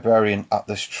with the Librarian at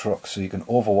this truck, so you can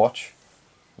overwatch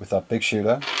with that big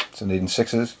shooter. So needing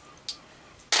 6s.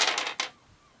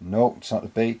 No, it's not the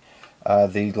B.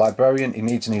 The Librarian, he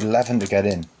needs an 11 to get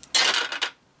in.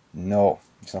 No,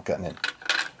 he's not getting in.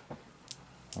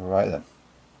 Alright then.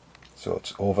 So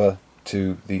it's over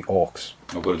to the Orks.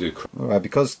 I've got to do. Alright,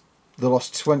 because they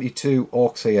lost 22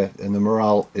 Orks here and the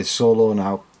morale is so low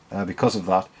now because of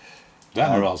that.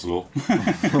 That morale's low.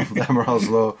 Their morale's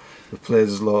low, the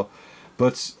players is low.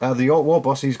 But the Ork War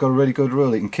Boss, he's got a really good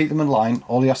rule. He can keep them in line.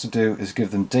 All he has to do is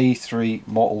give them D3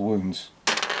 mortal wounds.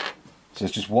 So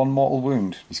it's just 1 mortal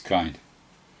wound. He's kind.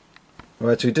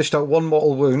 Right, so he dished out 1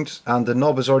 mortal wound, and the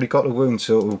knob has already got a wound,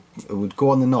 so it would go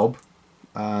on the knob,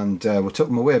 and we took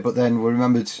him away. But then we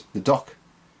remembered the doc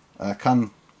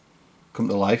can come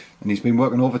to life, and he's been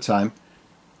working overtime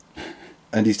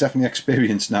and he's definitely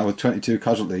experienced now with 22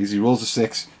 casualties. He rolls a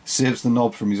 6, saves the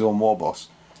knob from his own war boss.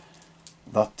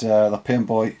 That pain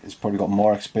boy has probably got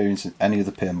more experience than any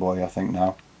other pain boy, I think,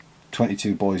 now.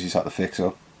 22 boys he's had to fix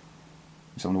up.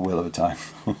 He's having a whale of a time.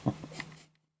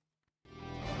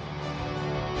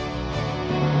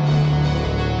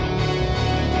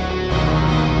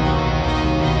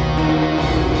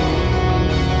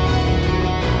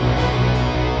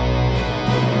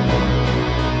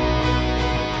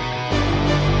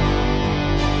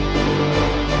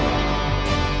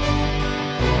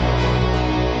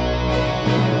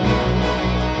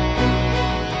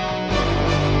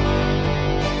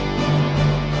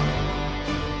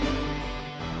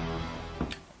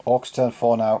 Orcs turn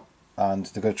 4 now, and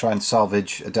they're going to try and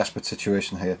salvage a desperate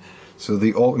situation here. So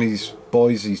the Orkney's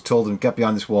boys, he's told them, get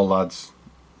behind this wall, lads.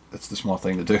 That's the smart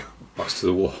thing to do. Back to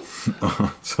the wall.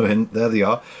 So there they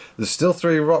are. There's still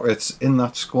 3 rockets in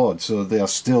that squad, so they are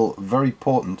still very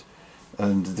potent,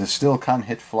 and they still can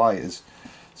hit flyers.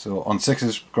 So on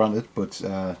 6s, granted, but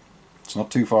it's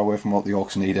not too far away from what the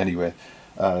Orcs need anyway.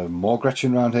 More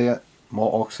Gretchen around here,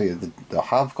 more Orcs here. They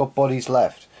have got bodies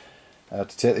left to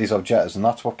take these objectives, and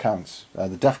that's what counts.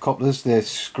 The Death Copters, they're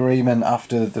screaming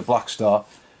after the Black Star.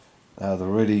 They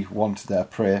really want their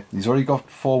prey. He's already got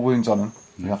 4 wounds on him.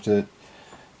 You have to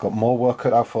got more work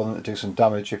cut out for them to do some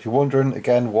damage. If you're wondering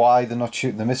again why they're not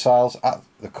shooting the missiles at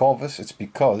the Corvus, it's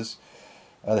because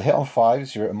they hit on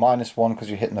 5s. You're at a -1 because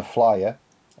you're hitting a flyer,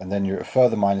 and then you're at a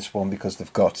further -1 because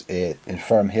they've got a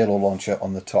infirm halo launcher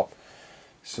on the top.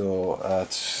 So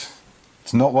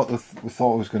it's not what we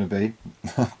thought it was going to be,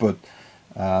 but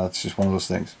it's just one of those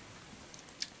things.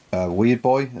 Weird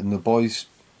Boy and the boys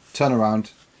turn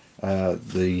around.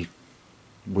 The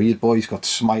Weird Boy's got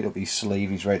Smite up his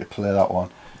sleeve. He's ready to play that one.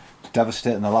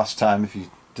 Devastating the last time. If he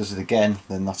does it again,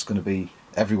 then that's going to be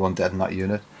everyone dead in that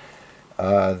unit.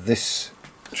 This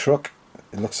truck,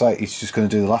 it looks like he's just going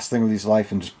to do the last thing with his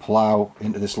life and just plough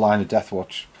into this line of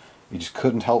Deathwatch. He just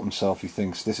couldn't help himself. He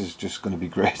thinks this is just going to be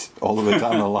great all the way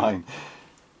down the line.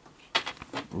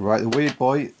 Right, the Weird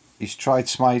Boy, he's tried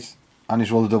Smite and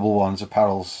he's rolled a double 1s of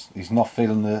perils. He's not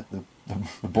feeling the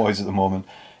boys at the moment.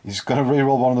 He's going to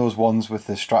re-roll one of those 1s with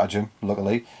the stratagem,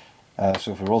 luckily.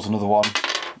 So if he rolls another 1,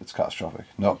 it's catastrophic.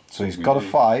 No, so he's got a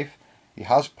 5. He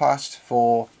has passed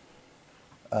for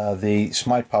the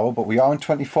Smite power, but we are in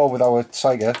 24 with our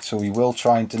Psyker, so we will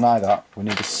try and deny that. We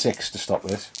need a 6 to stop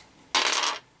this.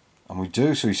 And we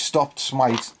do, so he stopped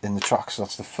Smite in the tracks. So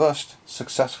that's the first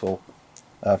successful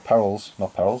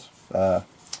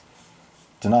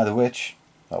Deny the Witch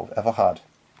that we've ever had.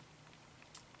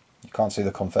 You can't see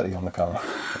the confetti on the camera.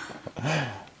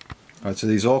 Right, so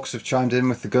these Orcs have chimed in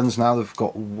with the guns now. They've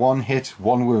got 1 hit,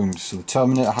 1 wound. So the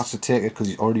Terminator has to take it because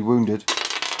he's already wounded.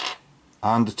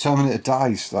 And the Terminator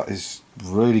dies. That is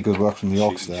really good work from the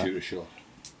Orcs there. Shoot a shot.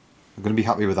 I'm going to be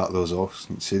happy with that, those Orcs.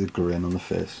 You can see the grin on the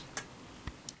face.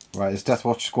 Right, this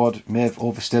Deathwatch squad may have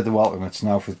overstayed the welcome. It's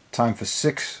now time for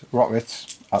 6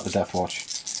 rockets at the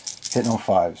Deathwatch. Hitting on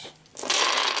 5s.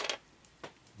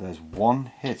 There's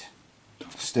 1 hit.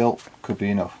 Still could be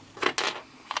enough.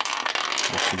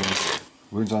 What's he going to do?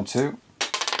 Wounds on 2.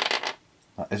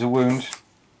 That is a wound.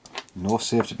 No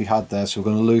save to be had there, so we're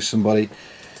going to lose somebody.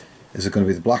 Is it going to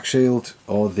be the Black Shield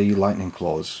or the Lightning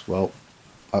Claws? Well,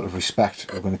 out of respect,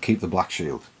 we're going to keep the Black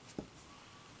Shield.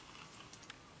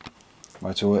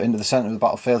 Right, so we're into the centre of the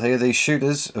battlefield here. These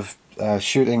shooters are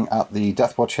shooting at the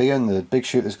Deathwatch here, and the big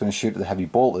shooter's going to shoot at the heavy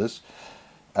bolters.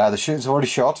 The shooters have already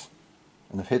shot,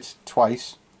 and they've hit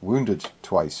twice, wounded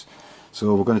twice.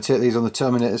 So we're going to take these on the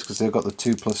Terminators because they've got the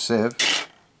 2+ save,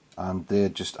 and they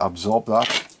just absorb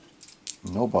that.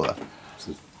 No bother.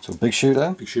 So big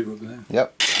shooter. Big shooter up there.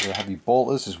 Yep. The heavy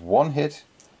bolters is 1 hit,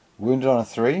 wounded on a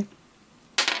 3.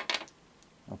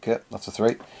 Okay, that's a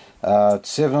 3.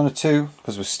 Saving on a 2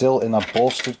 because we're still in that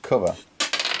bolstered cover.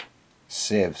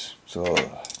 Saves. So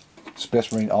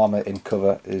Space Marine armour in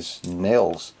cover is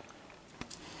nails.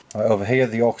 Right, over here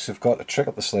the Orcs have got a trick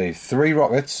up the sleeve. 3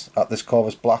 rockets at this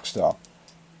Corvus Black Star.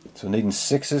 So needing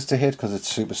 6s to hit because it's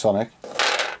supersonic.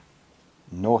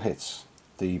 No hits.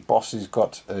 The boss has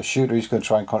got a shooter he's going to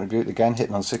try and contribute again,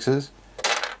 hitting on 6s.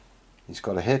 He's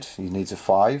got a hit, he needs a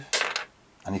 5.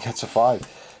 And he gets a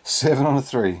 5. Saving on a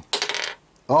 3.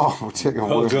 Oh, we're taking a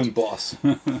wound. Well done, boss.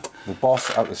 The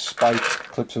boss out of spite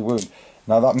clips a wound.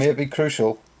 Now that may be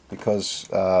crucial because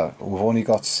we've only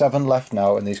got 7 left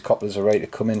now and these Copters are ready to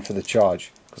come in for the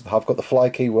charge. Because they have got the fly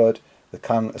keyword, they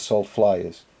can assault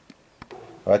flyers.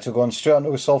 Right, so we're going straight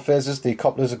onto assault phases. The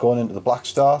Copters are going into the Black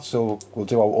Star, so we'll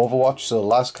do our Overwatch. So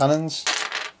las cannons,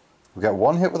 we get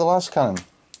 1 hit with the las cannon.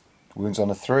 Wounds on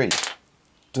a 3.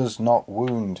 Does not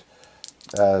wound.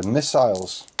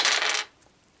 missiles,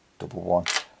 double one,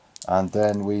 and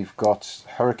then we've got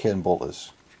hurricane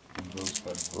bolters.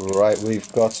 Right,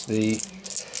 we've got the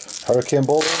hurricane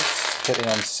bolters hitting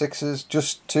on 6s,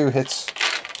 just 2 hits.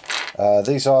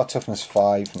 These are toughness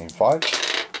 5, need 5.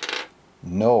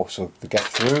 No, so they get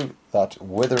through that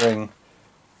withering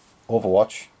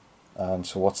Overwatch, and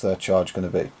so what's their charge going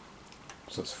to be?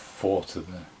 So it's 4 to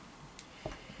there.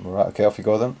 Right, okay, off you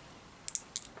go then.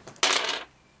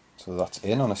 So that's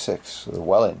in on a 6, so they're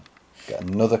well in. Get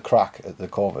another crack at the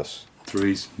Corvus.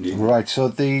 3s, need. Right, so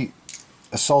the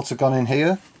assaults have gone in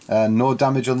here, no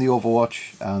damage on the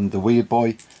Overwatch, and the weird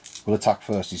boy will attack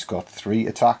first. He's got 3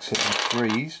 attacks hitting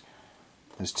 3s.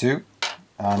 There's 2,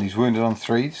 and he's wounded on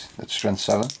 3s, that's strength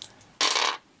 7.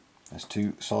 There's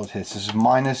 2 solid hits. This is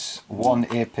 -1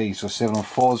 AP, so 7 on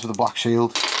 4s with a black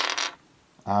shield,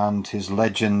 and his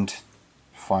legend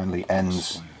finally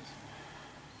ends.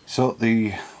 So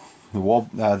the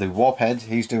warp head,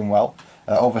 he's doing well.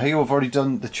 Over here we've already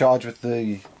done the charge with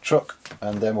the truck,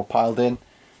 and then we're piled in.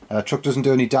 Truck doesn't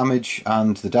do any damage,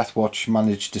 and the Deathwatch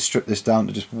managed to strip this down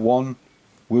to just 1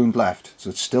 wound left,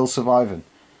 so it's still surviving.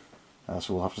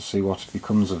 So we'll have to see what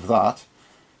becomes of that.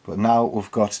 But now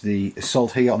we've got the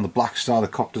assault here on the Black Star. The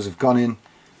copters have gone in.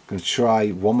 Going to try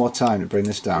one more time to bring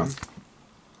this down.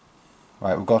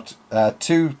 Right, we've got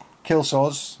 2 kill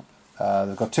swords.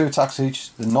 They've got 2 attacks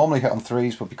each. They normally hit on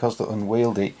 3s, but because they're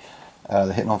unwieldy,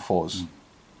 they're hitting on 4s.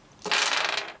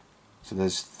 So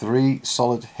there's 3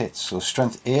 solid hits. So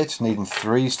strength 8, needing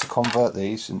 3s to convert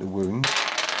these into wounds.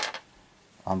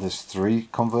 And there's 3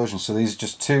 conversions. So these are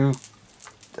just 2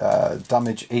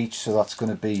 damage each, so that's going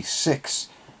to be 6.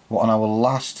 What on our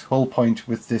last hull point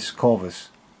with this Corvus.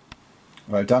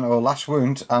 Right, down to our last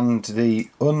wound, and the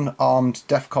unarmed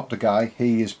Death Copter guy,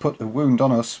 he has put a wound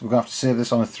on us. We're going to have to save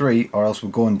this on a 3 or else we're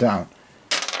going down.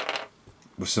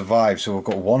 We've survived, so we've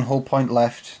got 1 hull point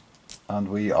left and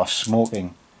we are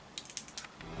smoking.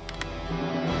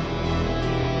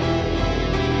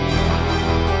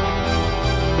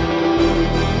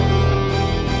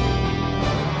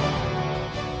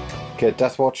 Okay,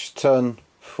 Deathwatch turn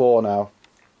 4 now.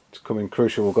 It's coming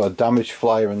crucial. We've got a damaged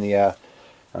flyer in the air,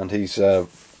 and he's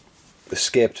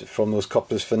escaped from those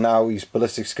copters for now. His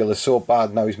ballistic skill is so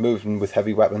bad now he's moving with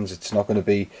heavy weapons, it's not going to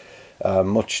be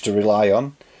much to rely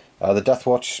on. The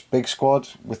Deathwatch big squad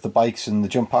with the bikes and the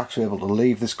jump packs were able to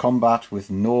leave this combat with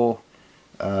no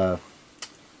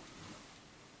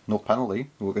penalty.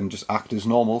 We can just act as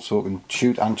normal, so we can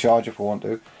shoot and charge if we want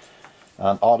to.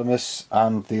 And Artemis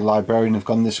and the Librarian have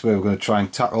gone this way. We're going to try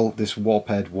and tackle this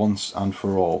warphead once and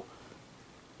for all.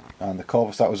 And the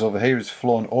Corvus that was over here has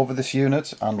flown over this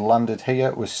unit and landed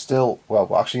here. We're still, well,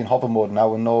 we're actually in hover mode now.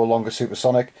 We're no longer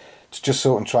supersonic. It's just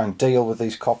so we can try and deal with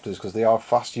these copters because they are a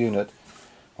fast unit.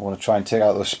 I want to try and take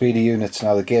out those speedy units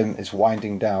now. The game is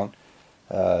winding down.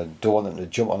 Don't want them to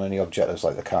jump on any objectives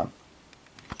like they can.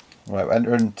 Right, we're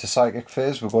entering to Psychic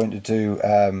phase. We're going to do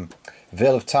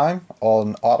Veil of Time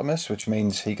on Artemis, which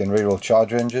means he can reroll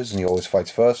charge ranges and he always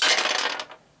fights first.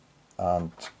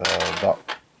 And that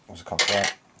was a cock there.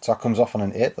 So that comes off on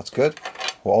an 8, that's good.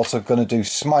 We're also going to do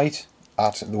Smite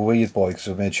at the Weird Boy because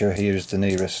we've made sure he is the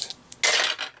nearest.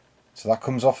 So that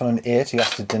comes off on an 8, he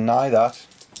has to deny that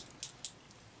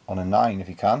on a 9 if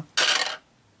he can.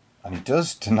 And he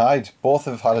does, denied. Both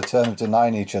have had a turn of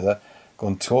denying each other,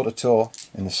 going toe to toe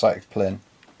in the Psychic plane.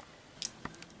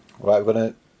 Right, we're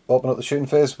going to open up the shooting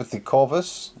phase with the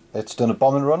Corvus. It's done a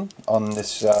bombing run on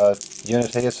this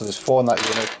unit here, so there's 4 in that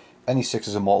unit. Any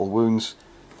 6s are mortal wounds,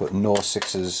 but no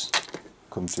 6s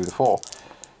come through the 4.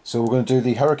 So we're going to do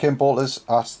the Hurricane Bolters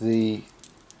at the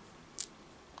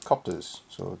Copters.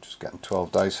 So just getting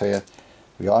 12 dice here.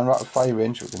 We are in rapid fire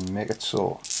range, we can make it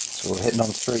so. So we're hitting on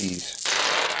 3s.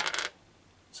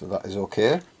 So that is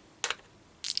okay.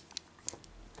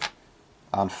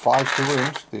 And 5 to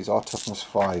wound. These are toughness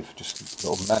 5, just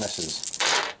little menaces.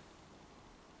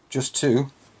 Just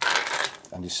 2,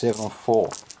 and you're saving on 4.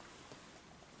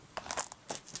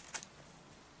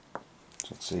 So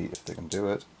let's see if they can do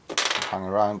it. Hang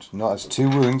around. No, it's 2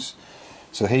 wounds.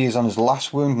 So he is on his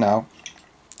last wound now.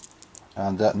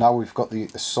 And now we've got the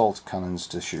assault cannons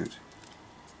to shoot.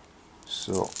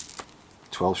 So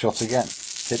 12 shots again.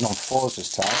 Hitting on 4s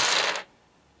this time.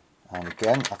 And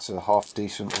again, that's a half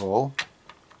decent roll.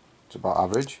 It's about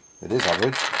average. It is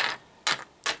average.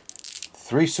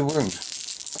 3 to wound.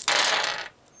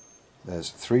 There's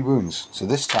 3 wounds. So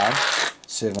this time,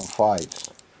 saving on 5s.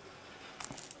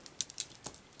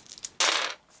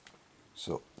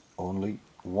 So only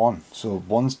 1. So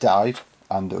one's died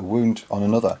and a wound on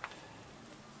another.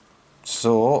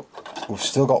 So we've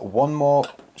still got one more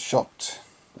shot,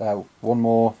 one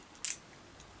more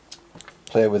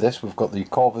play with this, we've got the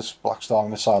Corvus Black Star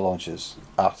missile launchers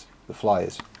at the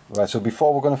Flyers. Right, so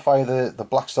before we're going to fire the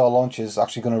Black Star launchers,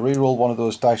 actually going to re-roll one of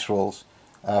those dice rolls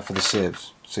for the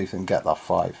saves. See if we can get that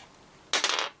 5.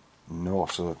 No,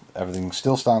 so everything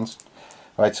still stands.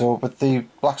 Right, so with the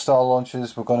Black Star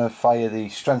launchers, we're going to fire the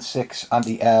Strength 6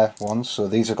 anti-air ones. So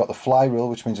these have got the fly rule,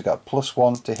 which means we've got a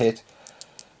 +1 to hit,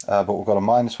 but we've got a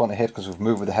 -1 to hit because we've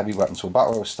moved with the heavy weapon. So back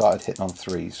where we started, hitting on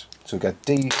 3s. So we get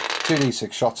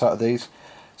 2d6 shots out of these.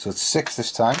 So it's 6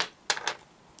 this time.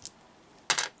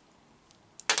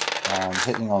 And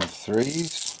hitting on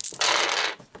 3s.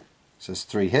 So it's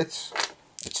 3 hits.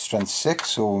 It's Strength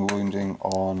 6, so we're wounding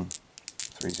on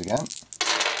 3s again.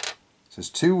 So there's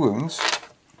 2 wounds,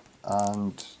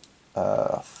 and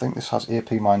I think this has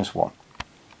AP -1.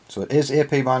 So it is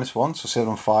AP -1, so save it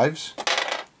on 5s.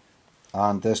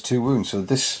 And there's 2 wounds, so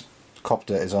this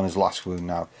copter is on his last wound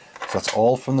now. So that's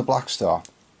all from the Black Star.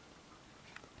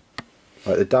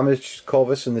 Right, the damaged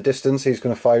Corvus in the distance, he's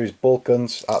going to fire his bolt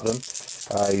guns at them.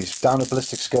 He's down to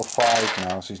ballistic skill 5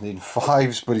 now, so he's needing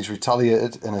 5s, but he's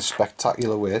retaliated in a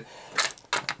spectacular way.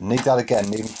 Need that again,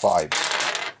 needing 5s.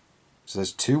 So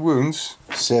there's 2 wounds,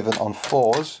 saving on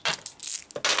 4s.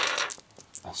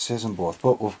 That saves them both.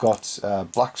 But we've got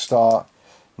Black Star,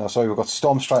 no sorry, we've got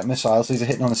Storm Strike missiles. These are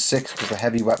hitting on a 6 because they're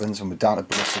heavy weapons, and we're down to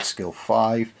ballistic skill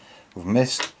 5. We've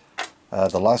missed.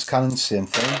 The las cannons, same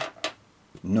thing.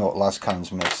 No, las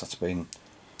cannons missed. That's been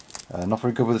not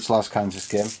very good with its las cannons this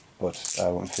game, but I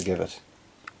won't forgive it.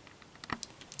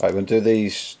 Right, we're going to do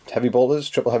these heavy bolters,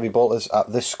 triple heavy bolters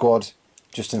at this squad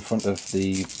just in front of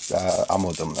the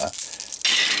ammo dump there.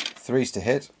 3s to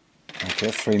hit.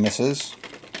 Okay, 3 misses.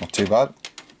 Not too bad.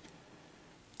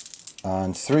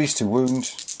 And 3s to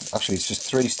wound. Actually, it's just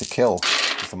 3s to kill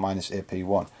with a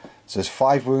 -AP1. So there's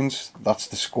 5 wounds. That's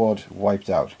the squad wiped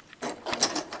out.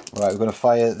 Right, we're going to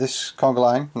fire this conga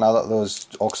line. Now that those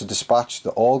orcs are dispatched,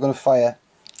 they're all going to fire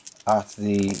at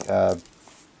the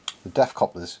death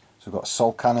copters. So we've got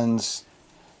assault cannons,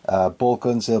 bolt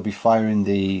guns. They'll be firing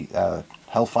the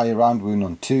Hellfire round, wound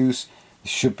on 2s.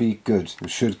 This should be good. We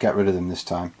should get rid of them this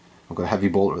time. We've got a heavy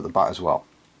bolter at the back as well.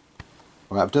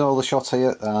 Right, I've done all the shots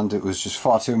here, and it was just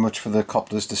far too much for the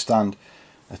copters to stand.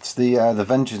 It's the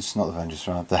Vengeance, not the Vengeance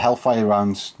round, the Hellfire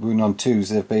rounds, wound on 2s.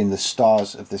 They've been the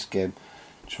stars of this game.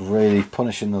 It's really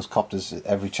punishing those copters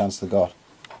every chance they got.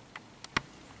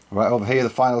 Right, over here the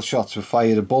final shots. We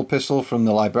fired a bolt pistol from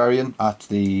the Librarian at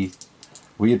the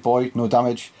Weird Boy, no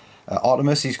damage.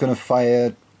 Artemis, he's going to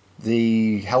fire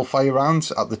the Hellfire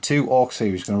rounds at the 2 orcs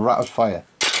here. He's going to rapid fire.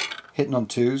 Hitting on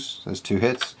 2s, there's 2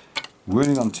 hits.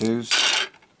 Wounding on 2s,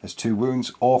 there's 2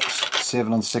 wounds. Orcs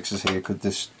saving on 6s here, could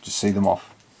this just see them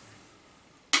off?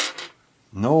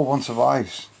 No one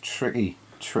survives. Tricky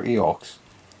orcs.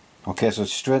 Okay, so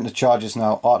it's straight into charges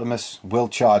now. Artemis will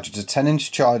charge. It's a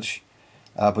 10-inch charge,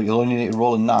 but you'll only need to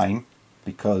roll a 9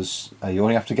 because you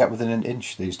only have to get within an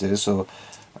inch these days. So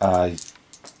a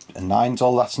 9's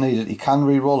all that's needed. He can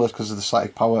re-roll it because of the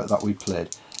psychic power that we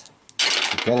played.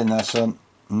 So get in there, son.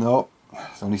 No,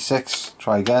 it's only 6.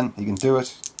 Try again. You can do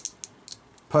it.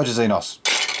 Purge Xenos.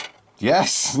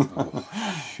 Yes! Oh,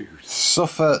 shoot.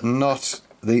 Suffer not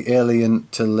the alien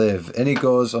to live. In he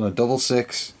goes on a double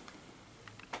 6.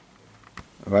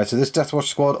 Right, so this Deathwatch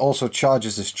squad also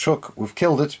charges this truck. We've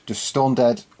killed it, just stone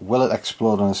dead. Will it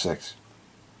explode on a 6?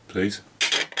 Please?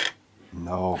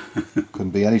 No, couldn't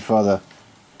be any further.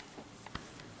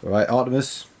 Right,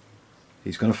 Artemis,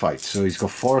 he's going to fight. So he's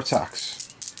got 4 attacks,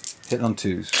 hitting on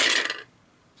 2s.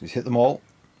 So he's hit them all.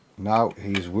 Now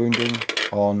he's wounding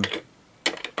on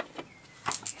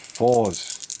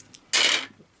 4s.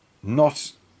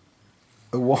 Not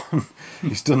a 1.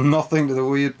 He's done nothing to the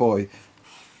Weird Boy.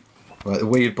 Right, the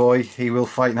Weird Boy, he will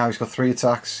fight now. He's got 3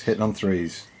 attacks, hitting on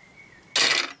 3s.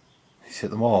 He's hit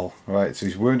them all. Right, so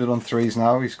he's wounded on 3s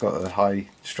now. He's got a high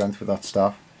strength with that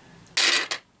staff.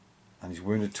 And he's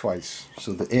wounded twice.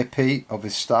 So the AP of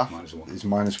his staff is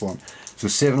 -1. So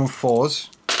saving on 4s.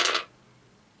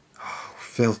 Oh,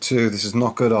 failed 2. This is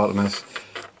not good, Artemis.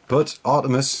 But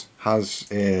Artemis has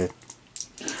a...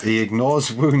 He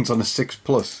ignores wounds on a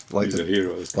 6+, like He's a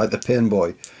hero, like the Pain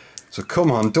Boy. So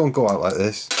come on, don't go out like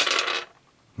this.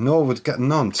 No, we're getting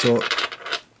none. So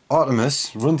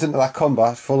Artemis runs into that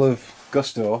combat full of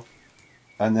gusto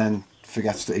and then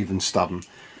forgets to even stab him.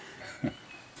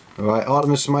 Right,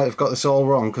 Artemis might have got this all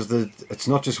wrong because it's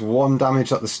not just 1 damage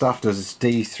that the staff does, it's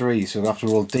D3. So we have to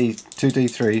roll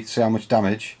 2d3, see how much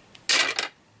damage.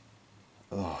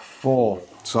 Oh, 4.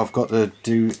 So I've got to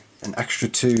do an extra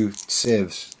 2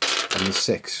 saves on the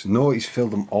 6. No, he's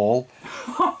filled them all.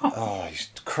 Oh, he's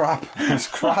crap. He's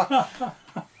crap.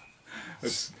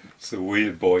 It's a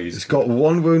weird boy. He's got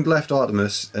one wound left,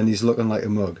 Artemis, and he's looking like a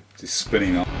mug. He's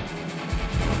spinning on.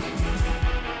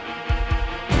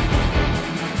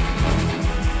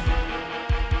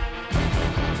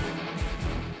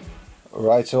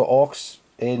 Right, so Orks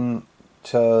in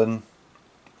turn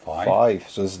 5.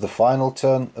 So this is the final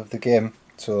turn of the game.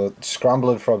 So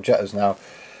scrambling for objectives now.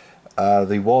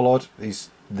 The Warlord,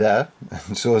 he's there,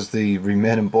 and so is the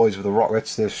remaining boys with the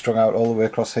rockets. They're strung out all the way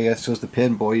across here. So is the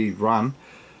Pain Boy, he ran.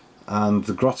 And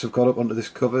the Grots have got up onto this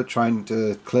cover trying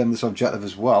to claim this objective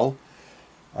as well.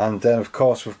 And then of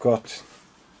course we've got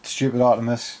stupid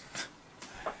Artemis.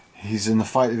 He's in the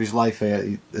fight of his life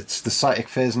here. It's the psychic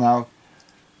phase now.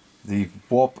 The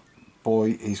Warp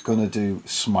Boy, he's going to do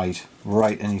Smite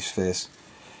right in his face.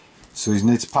 So he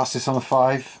needs to pass this on a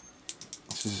 5.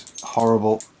 This is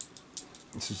horrible.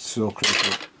 This is so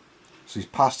critical. So he's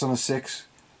passed on a 6.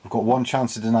 We've got one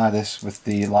chance to deny this with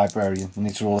the Librarian. We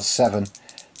need to roll a 7.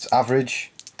 It's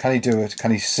average. Can he do it? Can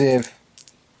he save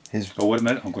his... Oh, wait a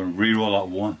minute. I'm going to re-roll that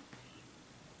 1.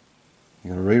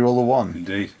 You're going to re-roll the 1?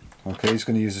 Indeed. Okay, he's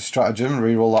going to use a stratagem and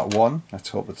re-roll that 1. Let's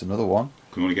hope it's another 1.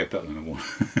 Can only get better than a 1.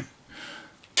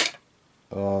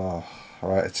 Oh,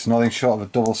 alright, it's nothing short of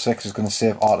a double 6 is going to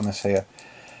save Artemis here.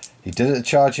 He did it to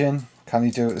charge in. Can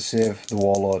he do it to save the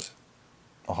Warlord?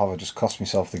 Or have I just cost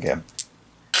myself the game?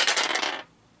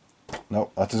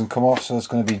 Nope, that doesn't come off, so it's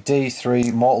going to be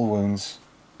D3 mortal wounds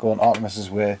going Artemis's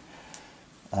way.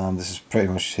 And this is pretty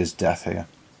much his death here.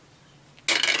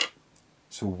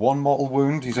 So 1 mortal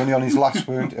wound, he's only on his last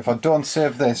wound. If I don't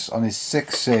save this on his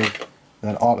 6th save,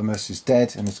 then Artemis is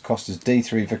dead and it's cost us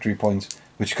D3 victory points,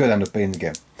 which could end up being the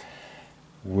game.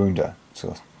 Wounder.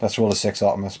 So let's roll a 6,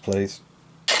 Artemis, please.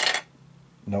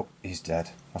 Nope, he's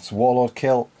dead. That's Warlord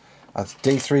kill. That's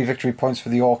D3 victory points for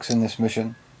the Orks in this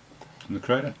mission. In the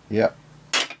crater? Yep.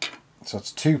 So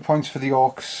it's 2 points for the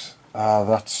Orks.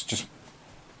 That's just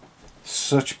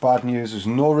such bad news. There's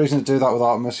no reason to do that with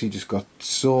Artemis. He just got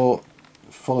so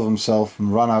full of himself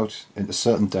and ran out into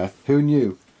certain death. Who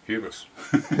knew? Hubris.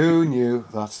 Who knew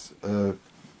that a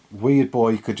weird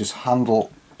boy could just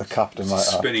handle a captain like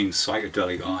that? Spinning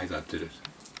psychedelic eye that did it.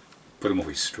 Put him off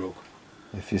his stroke.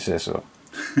 If you say so.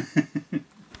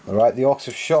 Alright, the Orks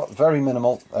have shot, very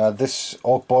minimal. This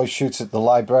Ork boy shoots at the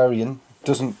Librarian.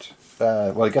 Doesn't,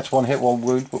 well, he gets 1 hit, 1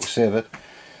 wound, but we'll save it.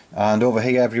 And over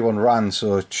here everyone ran,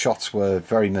 so shots were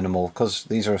very minimal, because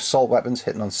these are assault weapons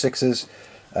hitting on 6s.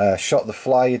 Shot the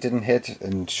Fly, it didn't hit,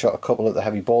 and shot a couple at the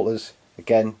heavy bolters.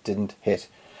 Again, didn't hit.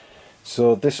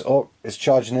 So this Ork is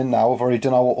charging in now. We've already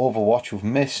done our Overwatch, we've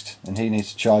missed, and he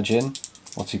needs to charge in.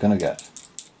 What's he going to get?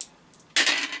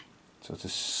 So it's a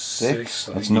 6.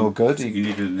 That's no good. You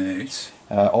needed an 8.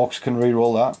 Orks can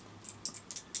re-roll that.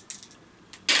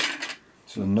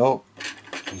 So no,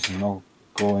 he's not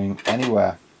going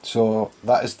anywhere. So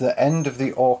that is the end of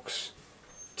the Orks'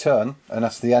 turn, and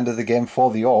that's the end of the game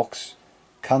for the Orks.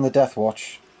 Can the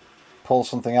Deathwatch pull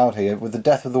something out here? With the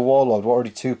death of the Warlord, we're already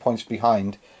 2 points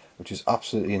behind, which is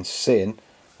absolutely insane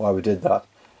why we did that.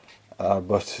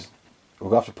 But we're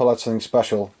going to have to pull out something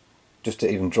special just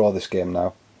to even draw this game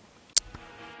now.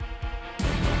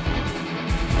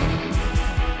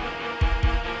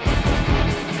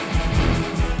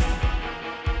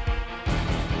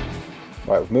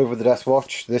 Right, we've moved with the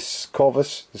Deathwatch. This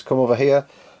Corvus has come over here.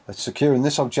 It's securing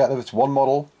this objective. It's 1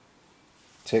 model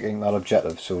taking that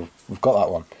objective, so we've got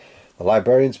that one. The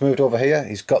Librarian's moved over here.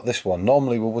 He's got this one.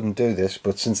 Normally we wouldn't do this,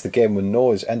 but since the game we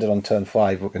know is ended on turn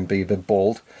 5, we can be a bit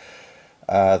bold.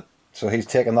 So he's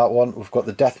taken that one. We've got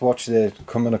the Deathwatch. They're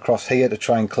coming across here to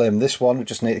try and claim this one. We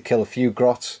just need to kill a few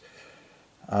Grots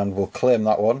and we'll claim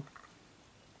that one.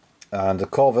 And the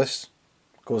Corvus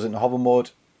goes into hover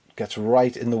mode, gets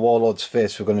right in the Warlord's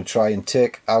face. We're going to try and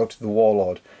take out the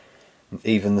Warlord and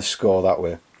even the score that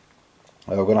way.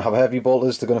 We're going to have heavy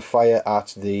bolters. They're going to fire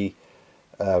at the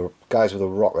guys with the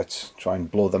rockets, try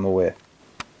and blow them away.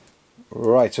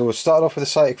 Right, so we'll start off with the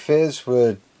psychic phase.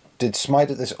 We did smite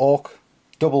at this Ork,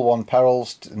 double 1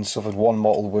 perils and suffered 1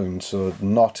 mortal wound, so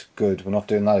not good. We're not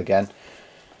doing that again.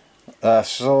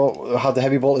 So we'll have the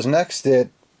heavy bolters next. They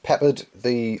peppered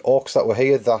the Orks that were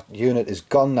here. That unit is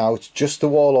gone now. It's just the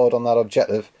Warlord on that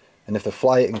objective, and if they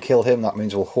fly it and kill him, that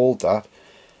means we'll hold that.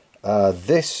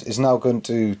 This is now going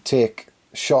to take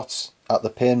shots at the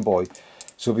Pain Boy.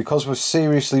 So because we're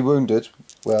seriously wounded,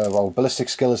 our ballistic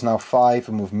skill is now 5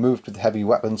 and we've moved with heavy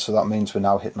weapons, so that means we're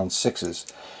now hitting on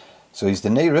 6s. So he's the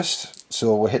nearest,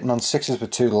 so we're hitting on 6s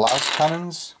with 2 Laus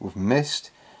cannons, we've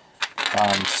missed,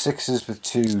 and 6s with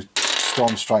 2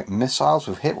 Storm Strike missiles,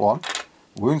 we've hit 1.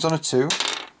 Wounds on a 2,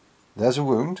 there's a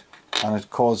wound, and it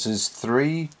causes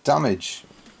 3 damage.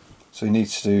 So he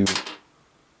needs to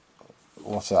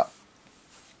what's that?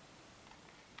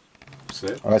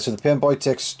 Save. Alright, so the pain boy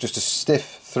takes just a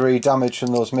stiff 3 damage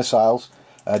from those missiles.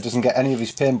 Doesn't get any of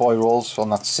his pain boy rolls on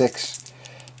that 6.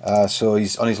 So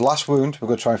he's on his last wound. We're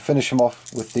going to try and finish him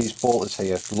off with these bolters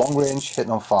here. Long range,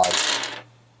 hitting on 5.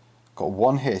 Got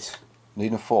 1 hit,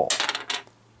 needing a 4.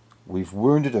 We've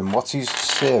wounded him. What's his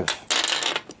save?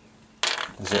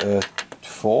 Is it a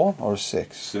 4 or a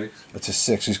 6? 6. It's a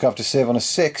 6. So he's going to have to save on a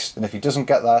 6, and if he doesn't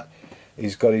get that,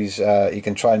 he's got his. He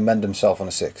can try and mend himself on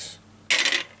a 6.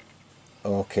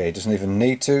 Okay, he doesn't even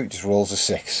need to. He just rolls a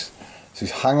 6. So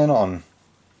he's hanging on.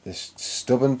 This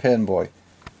stubborn pain boy.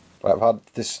 Right, I've had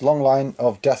this long line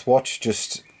of Deathwatch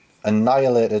just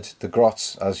annihilated the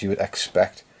Grots, as you would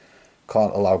expect.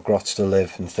 Can't allow Grots to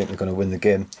live and think they're going to win the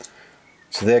game.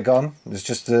 So they're gone. There's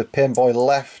just the pain boy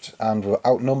left, and we're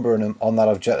outnumbering them on that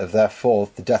objective. Therefore,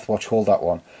 the Deathwatch hold that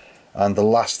one. And the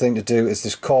last thing to do is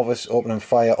this Corvus opening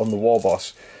fire on the war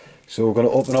boss. So we're going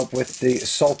to open up with the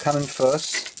assault cannon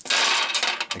first.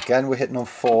 Again, we're hitting on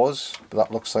 4s, but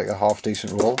that looks like a half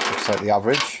decent roll. Looks like the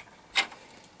average.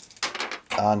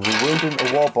 And we're wounding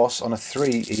a war boss on a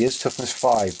 3. He is toughness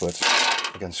 5, but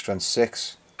against strength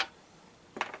 6.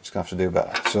 Just going to have to do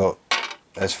better. So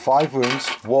there's 5 wounds.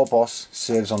 War boss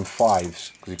saves on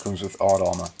 5s because he comes with hard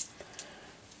armour.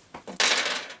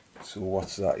 So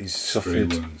what's that? He's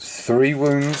suffered 3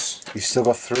 wounds. He's still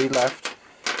got 3 left.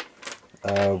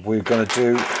 We're going to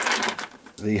do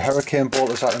the hurricane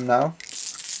bolters at him now.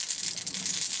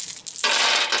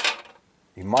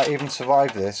 He might even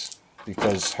survive this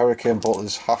because hurricane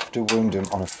bolters have to wound him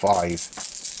on a 5.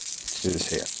 Let's do this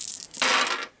here.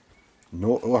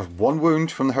 No, 1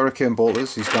 wound from the hurricane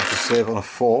bolters. He's going to have to save on a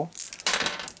 4.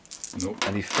 Nope.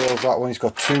 And he fails that one. He's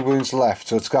got 2 wounds left,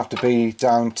 so it's going to have to be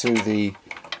down to the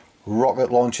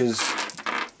rocket launchers.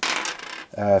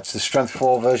 It's the strength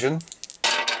 4 version.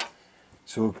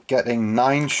 So we're getting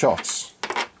 9 shots.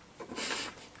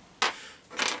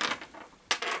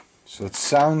 So it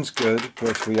sounds good,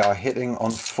 but we are hitting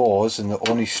on 4s and they're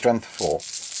only strength 4.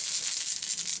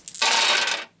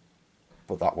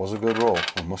 But that was a good roll,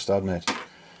 I must admit.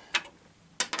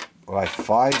 Right,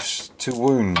 5s to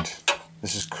wound.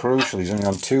 This is crucial. He's only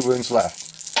on 2 wounds left.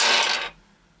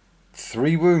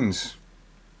 3 wounds.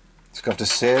 It's got to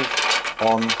save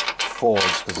on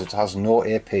 4s because it has no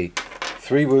AP.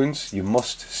 3 wounds, you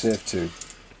must save 2.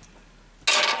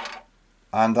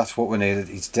 And that's what we needed.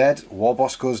 He's dead. War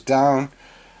boss goes down.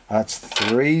 That's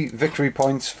 3 victory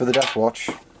points for the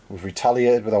Deathwatch. We've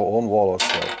retaliated with our own warlord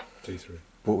still. D3.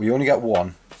 But we only get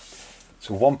 1.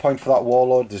 So 1 point for that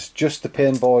warlord. There's just the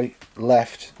pain boy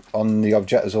left on the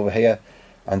objectives over here.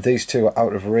 And these 2 are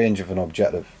out of range of an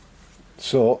objective.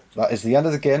 So that is the end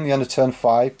of the game, the end of turn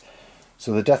 5.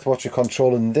 So the Deathwatch are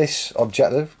controlling this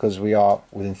objective because we are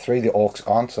within 3. The Orks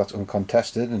aren't, so that's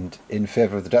uncontested and in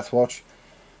favour of the Deathwatch.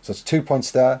 So it's 2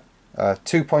 points there.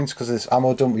 2 points because of this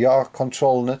ammo dump. We are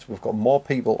controlling it. We've got more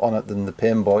people on it than the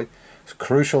pain boy. It's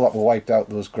crucial that we wiped out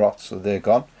those Grots, so they're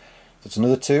gone. So it's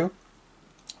another 2.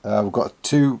 We've got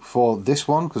 2 for this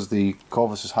one because the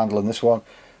Corvus is handling this one.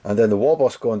 And then the war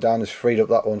boss going down has freed up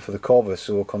that one for the Corvus.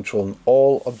 So we're controlling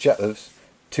all objectives.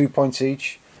 2 points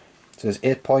each. So there's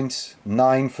 8 points.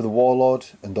 9 for the warlord.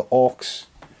 And the Orks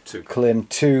claim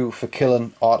 2 for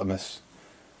killing Artemis.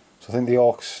 So I think the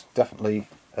Orks definitely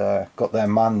got their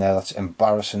man there. That's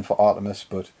embarrassing for Artemis,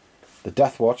 but the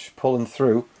Deathwatch pulling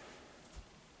through.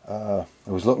 It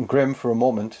was looking grim for a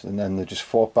moment, and then they just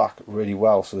fought back really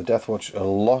well. So the Deathwatch are a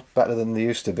lot better than they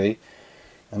used to be.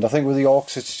 And I think with the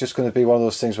Orks, it's just going to be one of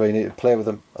those things where you need to play with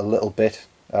them a little bit.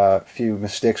 A few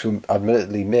mistakes were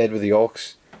admittedly made with the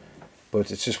Orks,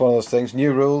 but it's just one of those things.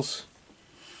 New rules.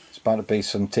 It's bound to be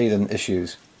some teething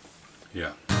issues.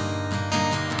 Yeah.